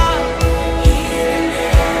every heart.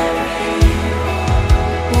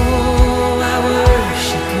 Oh, I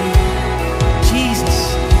worship you, Jesus,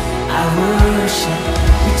 I worship.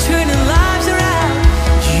 You're turning lives around.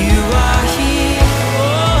 You are here,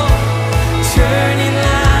 oh,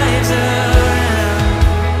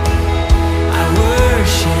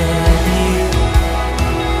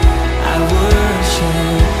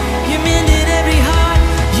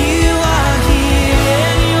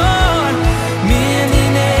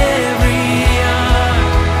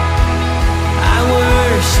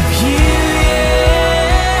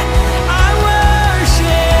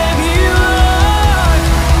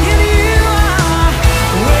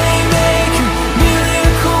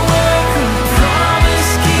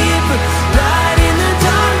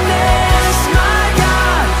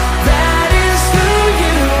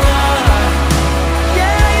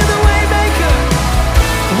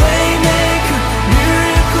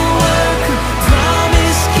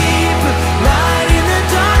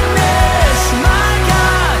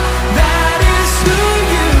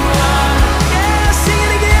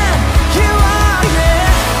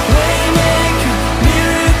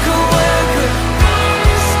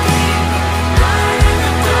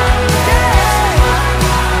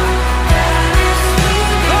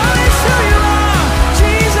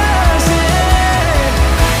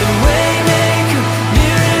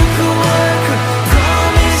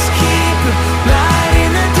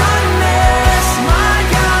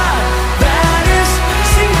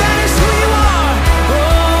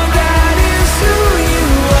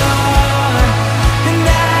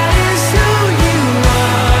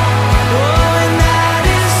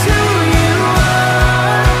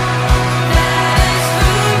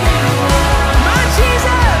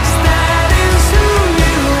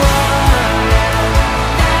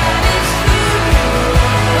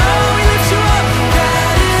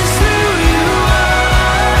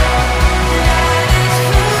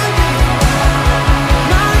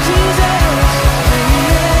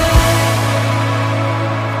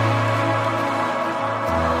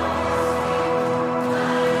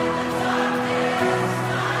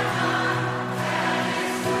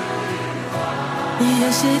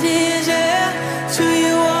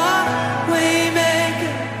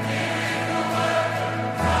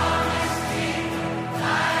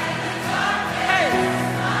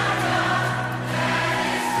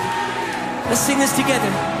 this together.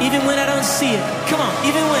 Even when I don't see it. Come on,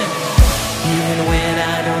 even when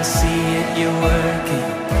I don't see it, you're working.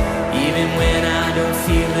 Even when I don't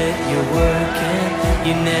feel it, you're working.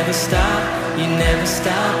 You never stop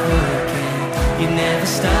working. You never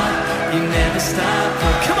stop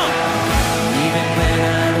working. Come on. Even when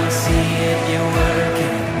I don't see it, you're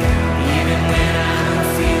working. Even when I don't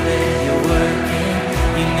feel it, you're working.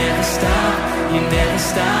 You never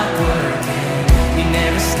stop working. You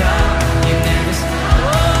never stop.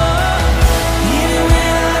 Oh, even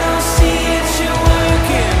when I don't see it, you're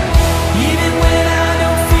working. Even when I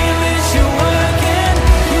don't feel it, you're working.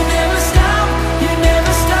 You never stop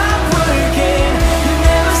working. You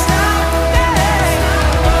never stop.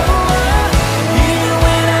 Oh, even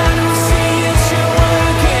when I don't see it, you're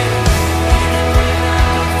working.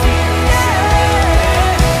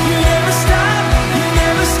 You never stop.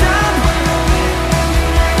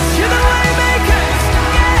 You're the way maker.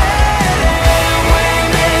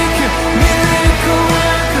 Waymaker, miracle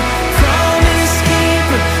worker, promise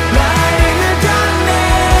keeper, light in the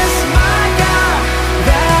darkness. My God,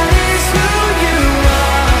 that is who you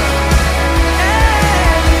are.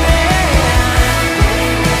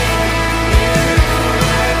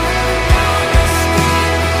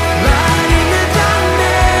 Light in the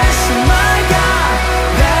darkness. My God,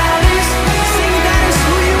 that is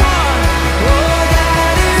who you are. Oh,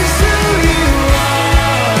 that is who you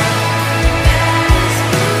are.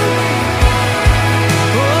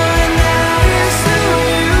 Oh, and that is who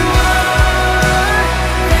you are.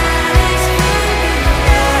 That is who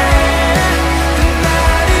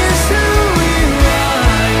you are.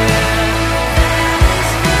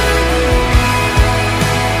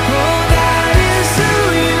 Oh, that is who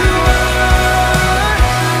you are.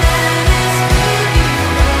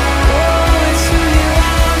 Oh, it's who you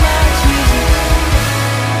are, my Jesus.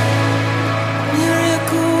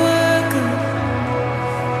 Miracle worker.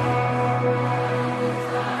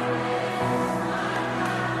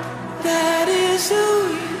 That is who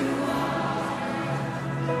you are.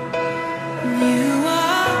 You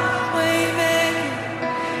are waymaker,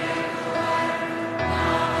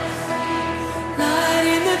 light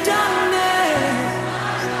in the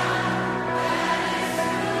darkness.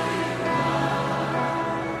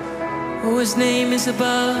 Oh, his name is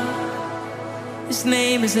above. His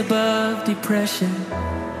name is above depression.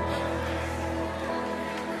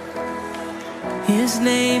 His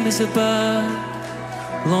name is above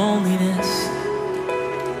loneliness.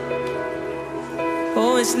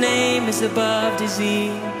 Oh, his name is above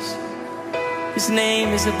disease. His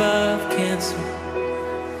name is above cancer.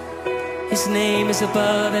 His name is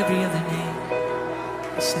above every other name.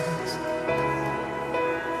 He says,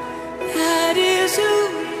 that is who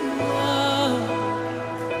you are.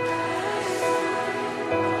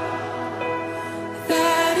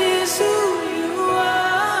 That is who you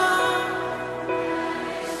are.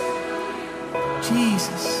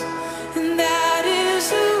 Jesus, and that is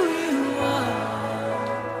who you are.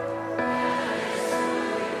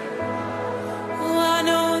 Oh, I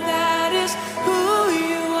know that is who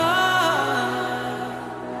you are.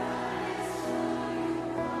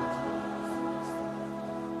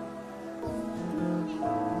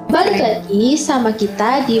 Balik lagi sama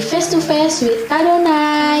kita di Face to Face with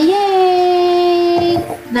Kadona. Yeay!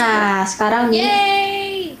 Nah, sekarang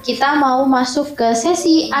nih kita mau masuk ke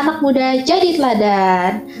sesi anak muda jadi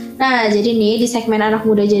teladan. Nah, jadi nih di segmen anak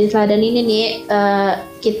muda jadi teladan ini nih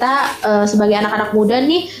kita sebagai anak-anak muda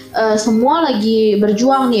nih semua lagi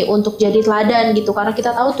berjuang nih untuk jadi teladan gitu, karena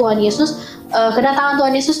kita tahu Tuhan Yesus, kedatangan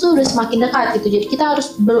Tuhan Yesus tuh udah semakin dekat gitu. Jadi kita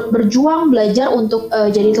harus berjuang belajar untuk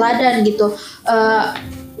jadi teladan gitu.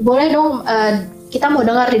 Boleh dong kita mau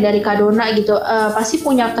dengar nih dari Kadona gitu, pasti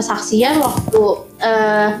punya kesaksian waktu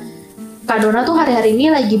Kadona tuh hari-hari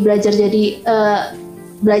ini lagi belajar jadi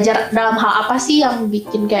belajar dalam hal apa sih yang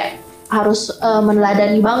bikin kayak harus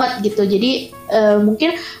meneladani banget gitu. Jadi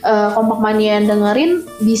mungkin Kompak Mania yang dengerin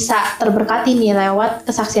bisa terberkati nih lewat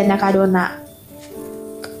kesaksiannya Kadona.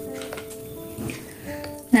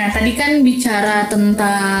 Nah, tadi kan bicara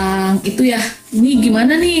tentang itu ya, ini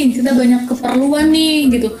gimana nih, kita banyak keperluan nih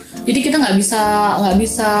gitu. Jadi kita nggak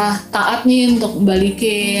bisa taat nih untuk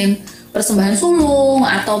balikin persembahan sulung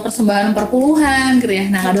atau persembahan perpuluhan gitu ya.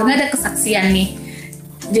 Nah, Kadona ada kesaksian nih.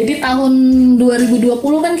 Jadi tahun 2020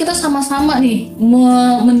 kan kita sama-sama nih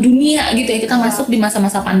mendunia gitu ya, kita masuk di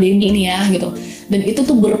masa-masa pandemi ini ya gitu. Dan itu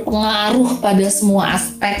tuh berpengaruh pada semua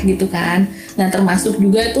aspek gitu kan. Nah, termasuk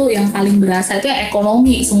juga tuh yang paling berasa itu ya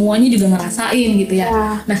ekonomi, semuanya juga ngerasain gitu ya.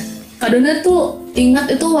 Nah, Kadona tuh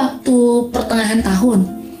ingat itu waktu pertengahan tahun.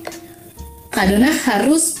 Kak Dona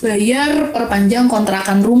harus bayar perpanjang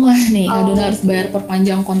kontrakan rumah nih. Kak Dona harus bayar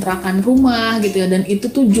perpanjang kontrakan rumah gitu ya. Dan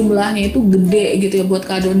itu tuh jumlahnya itu gede gitu ya. Buat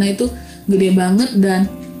Kak Dona itu gede banget.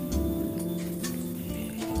 Dan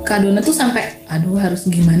Kak Dona tuh sampai, aduh harus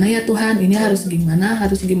gimana ya Tuhan, ini harus gimana.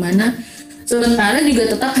 Sementara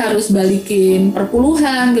juga tetap harus balikin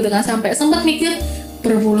perpuluhan gitu kan. Sampai sempat mikir,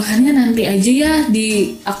 perpuluhannya nanti aja ya,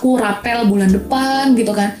 aku rapel bulan depan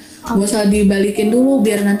gitu kan. Gak usah dibalikin dulu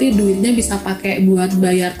biar nanti duitnya bisa pakai buat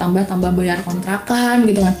bayar tambah bayar kontrakan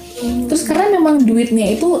gitu kan. Terus karena memang duitnya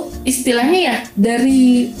itu istilahnya ya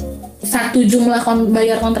dari satu jumlah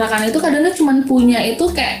bayar kontrakan itu kadang cuma punya itu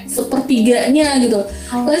kayak sepertiganya gitu.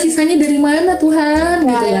 Lah sisanya dari mana Tuhan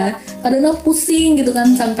gitu ya. Kadang pusing gitu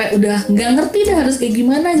kan sampai udah nggak ngerti dah harus kayak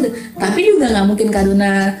gimana gitu. Tapi juga nggak mungkin kadang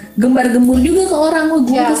gembar-gembur juga ke orang,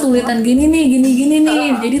 gue kesulitan gini nih.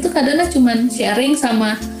 Jadi tuh kadang cuma sharing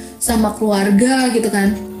sama keluarga gitu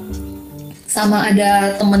kan, sama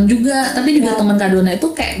ada temen juga, tapi juga teman Kak Dona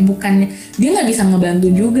itu kayak bukannya dia nggak bisa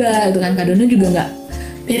ngebantu juga gitu kan. Kak Dona juga nggak,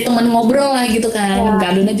 ya teman ngobrol lah gitu kan.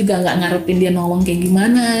 Kak Dona juga nggak ngarepin dia nolong kayak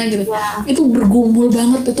gimana gitu. Itu bergumul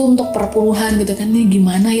banget itu untuk perpuluhan gitu kan. Ini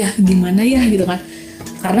gimana ya gitu kan.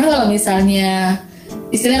 Karena kalau misalnya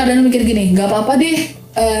istilahnya Kak Dona mikir gini, nggak apa-apa deh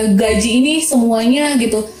gaji ini semuanya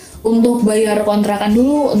gitu untuk bayar kontrakan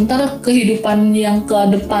dulu, ntar kehidupan yang ke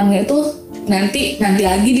depannya itu nanti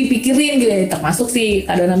lagi dipikirin gitu ya. Termasuk sih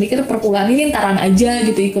Kak Dona mikir perpuluhan ini ntaran aja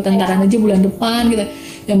gitu, ikutan ntaran aja bulan depan gitu.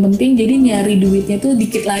 Yang penting jadi nyari duitnya tuh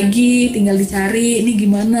dikit lagi, tinggal dicari ini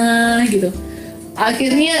gimana gitu.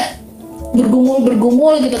 Akhirnya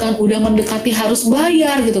bergumul gitu kan, udah mendekati harus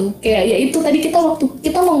bayar gitu. Kayak ya itu tadi waktu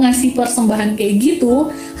kita mau ngasih persembahan kayak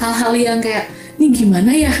gitu, hal-hal yang kayak ini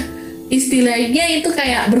gimana ya, istilahnya itu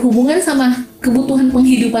kayak berhubungan sama kebutuhan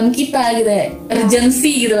penghidupan kita gitu ya,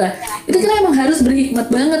 urgency gitu lah. Itu kita emang harus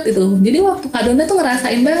berhikmat banget gitu. Jadi waktu Kak Dona tuh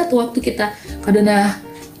ngerasain banget waktu Kak Dona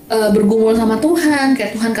bergumul sama Tuhan,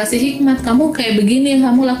 kayak Tuhan kasih hikmat, kamu kayak begini,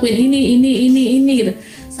 kamu lakuin ini gitu.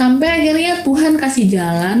 Sampai akhirnya Tuhan kasih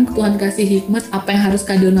jalan, Tuhan kasih hikmat apa yang harus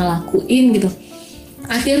Kak Dona lakuin gitu.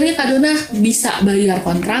 Akhirnya Kak Dona bisa bayar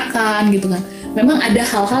kontrakan gitu kan. Memang ada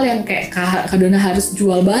hal-hal yang kayak Kak Dona harus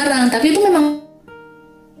jual barang, tapi itu memang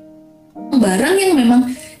barang yang memang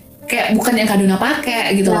kayak bukan yang Kak Dona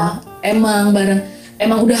pakai gitu loh. Emang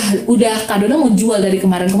udah Kak Dona mau jual dari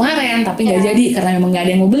kemarin-kemarin, tapi nggak jadi karena memang nggak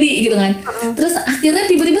ada yang mau beli gitu kan. Terus akhirnya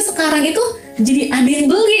tiba-tiba sekarang itu jadi ada yang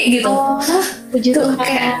beli gitu. Puji Tuh, Tuhan.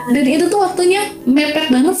 kayak, dan itu tuh waktunya mepet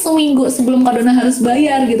banget seminggu sebelum Kak Dona harus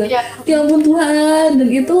bayar gitu. Ya ampun Tuhan. Dan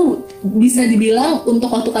itu bisa dibilang untuk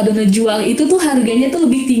waktu Kak Dona jual itu tuh harganya tuh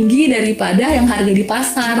lebih tinggi daripada yang harga di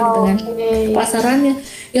pasar gitu kan. Pasarannya.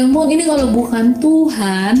 Ya ampun, ini kalau bukan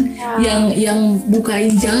Tuhan yang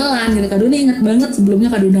bukain jalan gitu. Kak Dona ingat banget sebelumnya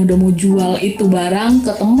Kak Dona udah mau jual itu barang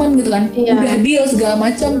ke teman gitu kan. Udah deal segala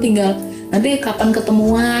macam, tinggal nanti kapan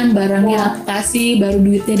ketemuan, barangnya aku kasih, baru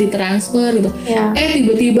duitnya ditransfer gitu.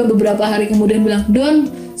 Tiba-tiba beberapa hari kemudian bilang, Don,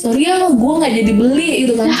 sorry ya gue nggak jadi beli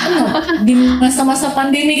gitu kan. Di masa-masa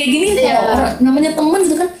pandemi kayak gini kalau orang namanya temen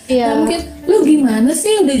gitu kan, mungkin lu gimana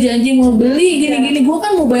sih udah janji mau beli gini-gini, gue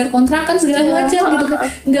kan mau bayar kontrakan segala macam gitu kan.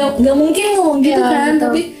 Nggak mungkin ngomong gitu kan,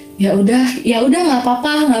 tapi ya udah nggak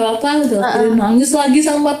apa-apa gitu. Nangis lagi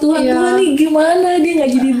sama Tuhan, Tuhan nih gimana dia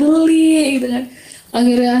nggak jadi beli gitu kan.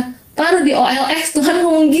 Akhirnya taruh di OLX, Tuhan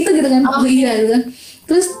ngomong gitu kan. Oh iya gitu kan.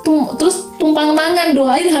 Terus tumpang tangan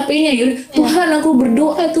doain HP-nya gitu. Tuhan aku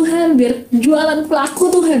berdoa Tuhan biar jualan laku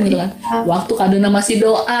Tuhan gitu kan. Waktu Kak Dona masih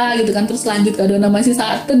doa gitu kan, terus lanjut Kak Dona masih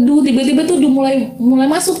saat teduh, tiba-tiba tuh udah mulai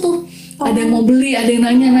masuk tuh. Ada yang mau beli, ada yang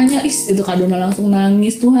nanya-nanya, itu Kak Dona langsung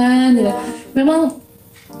nangis Tuhan gitu. Memang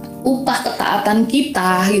upah ketaatan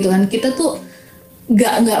kita gitu kan, kita tuh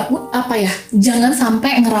nggak apa ya, jangan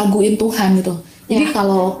sampai ngeraguin Tuhan gitu. Jadi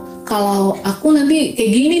kalau aku nanti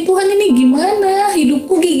kayak gini Tuhan ini gimana,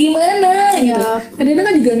 hidupku kayak gimana gitu. Kadang-kadang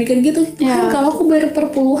kan juga mikir gitu, Tuhan kalau aku bayar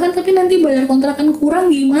perpuluhan tapi nanti bayar kontrakan kurang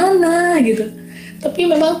gimana gitu. Tapi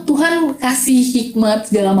memang Tuhan kasih hikmat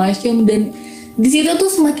segala macam, dan di situ tuh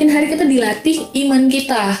semakin hari kita dilatih iman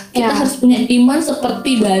kita. Kita harus punya iman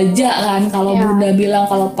seperti baja kan, kalau Bunda bilang,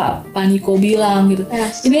 kalau Pak Niko bilang gitu.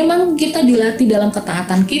 Ini memang kita dilatih dalam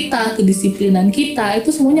ketaatan kita, kedisiplinan kita,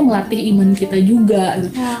 itu semuanya melatih iman kita juga gitu.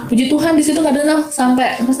 Puji Tuhan di situ kadang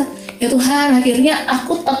sampai merasa, ya Tuhan akhirnya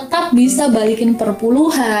aku tetap bisa balikin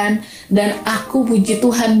perpuluhan, dan aku puji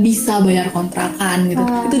Tuhan bisa bayar kontrakan gitu.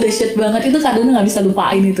 Itu dahsyat banget, itu kadang nggak bisa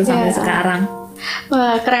lupain itu sampai sekarang.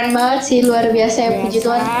 Wah, keren banget sih, luar biasa ya, puji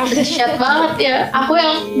Tuhan, dahsyat banget ya. Aku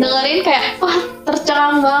yang dengerin kayak, wah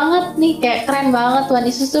tercengang banget nih, kayak keren banget, Tuhan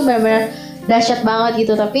Yesus tuh benar-benar dahsyat banget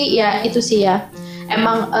gitu. Tapi ya itu sih ya,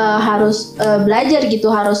 emang harus belajar gitu,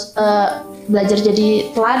 harus belajar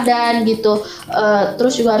jadi teladan gitu.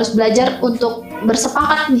 Terus juga harus belajar untuk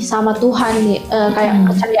bersepakat nih sama Tuhan nih, kayak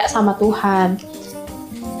percaya sama Tuhan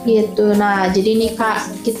gitu. Nah jadi nih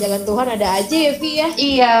Kak, Jalan Tuhan ada aja ya Vi ya.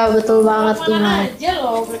 iya betul banget tuh. Mana aja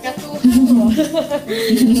loh berkat Tuhan.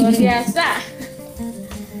 Luar biasa.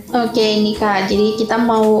 Oke nih Kak, jadi kita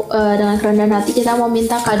mau dengan kerendahan hati kita mau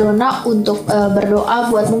minta Kak Dona untuk berdoa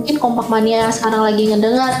buat mungkin Kompak Mania yang sekarang lagi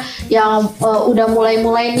ngedengar, yang udah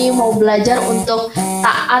mulai-mulai nih mau belajar untuk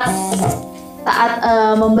taat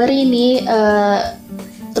memberi nih,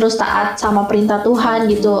 terus taat sama perintah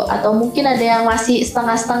Tuhan gitu, atau mungkin ada yang masih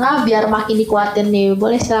setengah-setengah biar makin dikuatin nih.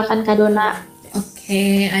 Boleh silakan Kak Dona.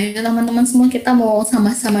 Oke, ayo teman-teman semua kita mau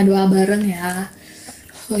sama-sama doa bareng ya.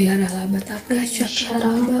 Oh ya ralaba tabra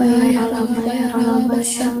syakaralaba ya ralaba ya ralaba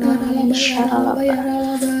syakaralaba ya ralaba ya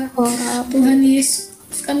ralaba. Tuhan Yesus,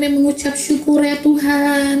 kami mengucap syukur ya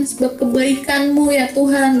Tuhan sebab kebaikan-Mu ya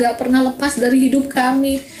Tuhan gak pernah lepas dari hidup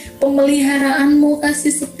kami. Pemeliharaanmu,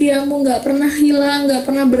 kasih setiamu gak pernah hilang, gak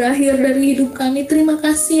pernah berakhir dari hidup kami. Terima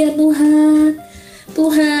kasih ya Tuhan.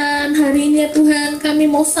 Tuhan, hari ini ya Tuhan, kami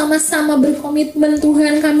mau sama-sama berkomitmen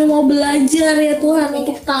Tuhan, kami mau belajar ya Tuhan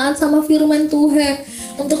untuk taat sama firman Tuhan,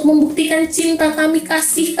 untuk membuktikan cinta kami,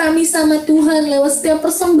 kasih kami sama Tuhan lewat setiap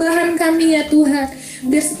persembahan kami ya Tuhan.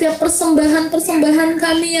 Biar setiap persembahan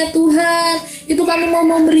kami ya Tuhan, itu kami mau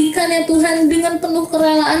memberikan ya Tuhan dengan penuh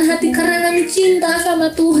kerelaan hati, karena kami cinta sama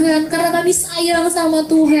Tuhan, karena kami sayang sama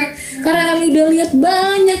Tuhan, karena kami udah lihat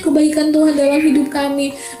banyak kebaikan Tuhan dalam hidup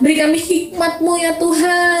kami. Beri kami hikmat-Mu ya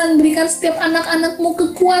Tuhan, berikan setiap anak-anak-Mu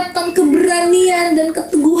kekuatan, keberanian, dan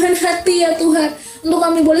keteguhan hati ya Tuhan, untuk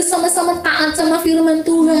kami boleh sama-sama taat sama firman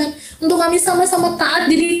Tuhan, untuk kami sama-sama taat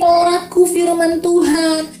jadi pelaku firman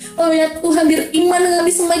Tuhan. Oh ya Tuhan, biar iman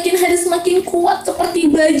kami semakin hari semakin kuat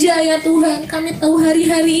seperti baja ya Tuhan. Kami tahu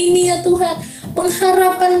hari-hari ini ya Tuhan,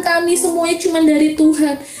 pengharapan kami semuanya cuma dari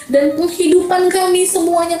Tuhan, dan penghidupan kami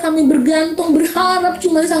semuanya kami bergantung, berharap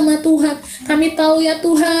cuma sama Tuhan. Kami tahu ya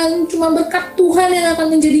Tuhan, cuma berkat Tuhan yang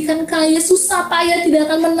akan menjadikan kaya, susah payah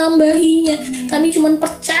tidak akan menambahinya. Kami cuma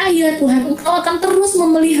percaya Tuhan, Engkau akan terus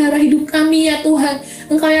memelihara hidup kami ya Tuhan.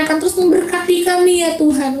 Engkau yang akan terus memberkati kami ya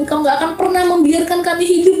Tuhan. Engkau gak akan pernah membiarkan kami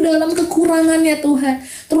hidup dalam kekurangan ya Tuhan.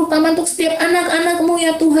 Terutama untuk setiap anak-anak-Mu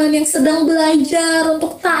ya Tuhan yang sedang belajar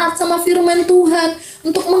untuk taat sama firman Tuhan,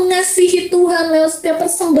 untuk mengasihi Tuhan lewat setiap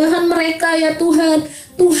persembahan mereka ya Tuhan.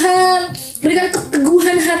 Tuhan, berikan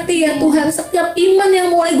keteguhan hati ya Tuhan. Setiap iman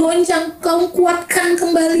yang mulai goncang, Kau kuatkan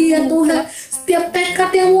kembali ya Tuhan. Setiap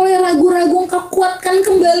tekad yang mulai ragu-ragu, Engkau kuatkan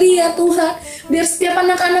kembali ya Tuhan. Biar setiap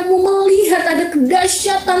anak-anak-Mu melihat ada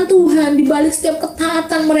kedahsyatan Tuhan di balik setiap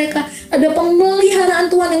ketaatan mereka. Ada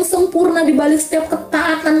pemeliharaan Tuhan yang sempurna di balik setiap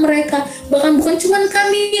ketaatan mereka. Bahkan bukan cuma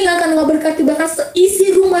kami yang akan Engkau berkati, bahkan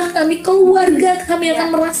seisi rumah kami, keluarga kami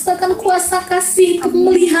akan merasakan kuasa kasih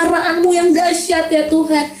pemeliharaan-Mu yang dahsyat ya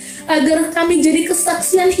Tuhan. Agar kami jadi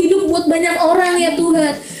kesaksian hidup buat banyak orang ya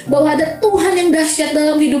Tuhan, bahwa ada Tuhan yang dahsyat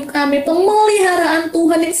dalam hidup kami. Pemeliharaan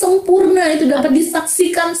Tuhan yang sempurna itu dapat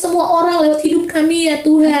disaksikan semua orang lewat hidup kami ya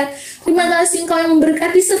Tuhan. Terima kasih Engkau yang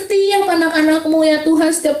memberkati setiap anak-anak-Mu ya Tuhan,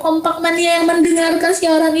 setiap Kompak Mania yang mendengarkan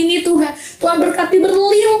siaran ini Tuhan. Tuhan berkati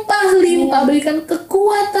berlimpah-limpah, berikan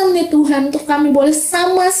kekuatan ya Tuhan, untuk kami boleh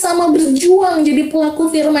sama-sama berjuang jadi pelaku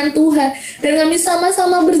firman Tuhan. Dan kami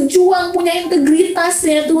sama-sama berjuang punya integritas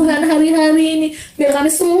ya Tuhan hari-hari ini, biar kami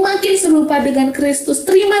semakin serupa dengan Kristus.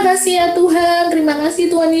 Terima kasih ya Tuhan, terima kasih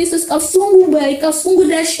Tuhan Yesus, Kau sungguh baik, Kau sungguh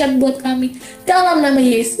dahsyat buat kami. Dalam nama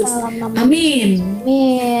Yesus, amin.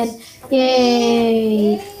 Amin.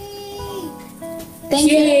 Yeay.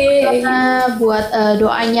 Thank you Kak Dona buat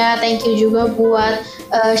doanya, thank you juga buat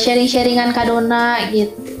sharing-sharingan Kak Dona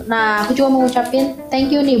gitu. Nah, aku juga mau ngucapin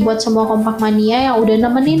thank you nih buat semua Kompak Mania yang udah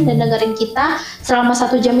nemenin dan dengerin kita selama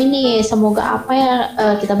 1 jam ini. Semoga apa yang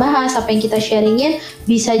kita bahas, apa yang kita sharingin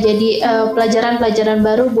bisa jadi pelajaran-pelajaran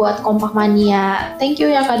baru buat Kompak Mania. Thank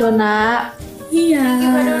you ya Kak Dona. Iya.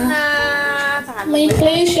 Kak Dona, sangat My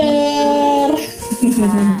pleasure.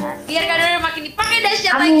 biar Kak Dona makin dipakai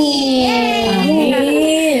dahsyat lagi. Amin.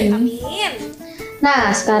 Amin. Amin.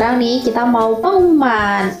 Nah, sekarang nih kita mau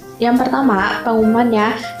pengumuman. Yang pertama,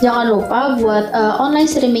 pengumumannya jangan lupa buat online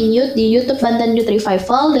streaming youth di YouTube Banten Youth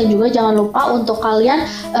Revival, dan juga jangan lupa untuk kalian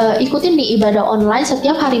ikutin di ibadah online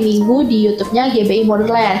setiap hari Minggu di YouTube-nya GBI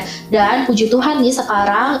Motherland. Dan puji Tuhan nih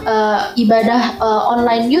sekarang ibadah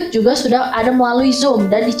online youth juga sudah ada melalui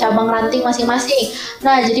Zoom dan di cabang ranting masing-masing.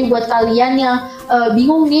 Nah, jadi buat kalian yang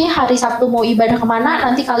bingung nih hari Sabtu mau ibadah kemana,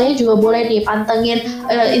 nanti kalian juga boleh nih pantengin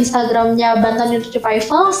Instagramnya Banten Youth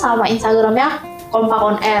Revival sama Instagramnya Kompak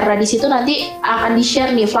on Air. Nah, di situ nanti akan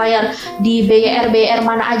di-share nih flyer di BYR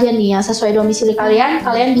mana aja nih yang sesuai domisili kalian.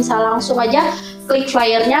 Kalian bisa langsung aja klik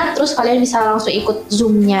flyernya, terus kalian bisa langsung ikut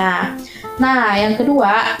Zoom-nya. Nah, yang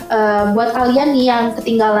kedua, buat kalian nih yang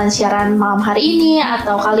ketinggalan siaran malam hari ini,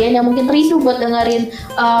 atau kalian yang mungkin rindu buat dengerin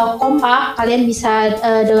Kompak, kalian bisa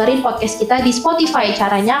dengerin podcast kita di Spotify.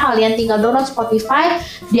 Caranya kalian tinggal download Spotify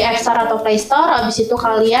di App Store atau Play Store. Abis itu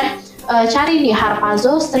kalian cari nih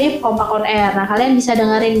Harpazo Strip Kompak on Air. Nah, kalian bisa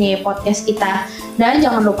dengerin nih podcast kita. Dan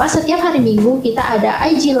jangan lupa setiap hari Minggu kita ada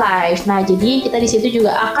IG Live. Nah, jadi kita di situ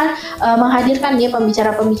juga akan menghadirkan nih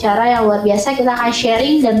pembicara-pembicara yang luar biasa. Kita akan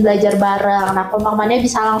sharing dan belajar bareng. Nah, Kompak Mania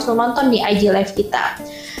bisa langsung nonton di IG Live kita.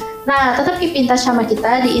 Nah, tetap keep in touch sama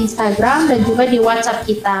kita di Instagram dan juga di WhatsApp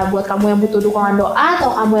kita. Buat kamu yang butuh dukungan doa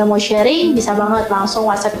atau kamu yang mau sharing, bisa banget langsung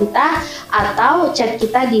WhatsApp kita atau chat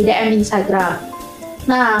kita di DM Instagram.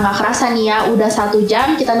 Nah, nggak kerasa nih ya, udah 1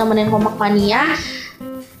 jam kita nemenin Kompak Mania.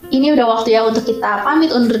 Ini udah waktu ya untuk kita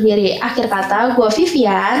pamit undur diri. Akhir kata, gue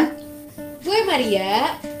Vivian. Gue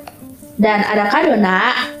Maria. Dan ada Kak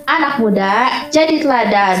Dona, anak muda, jadi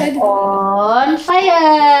teladan. On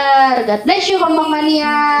fire. God bless you, Kompak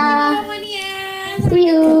Mania.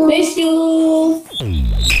 See you. Bless you.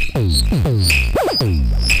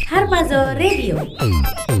 Harpazo Radio.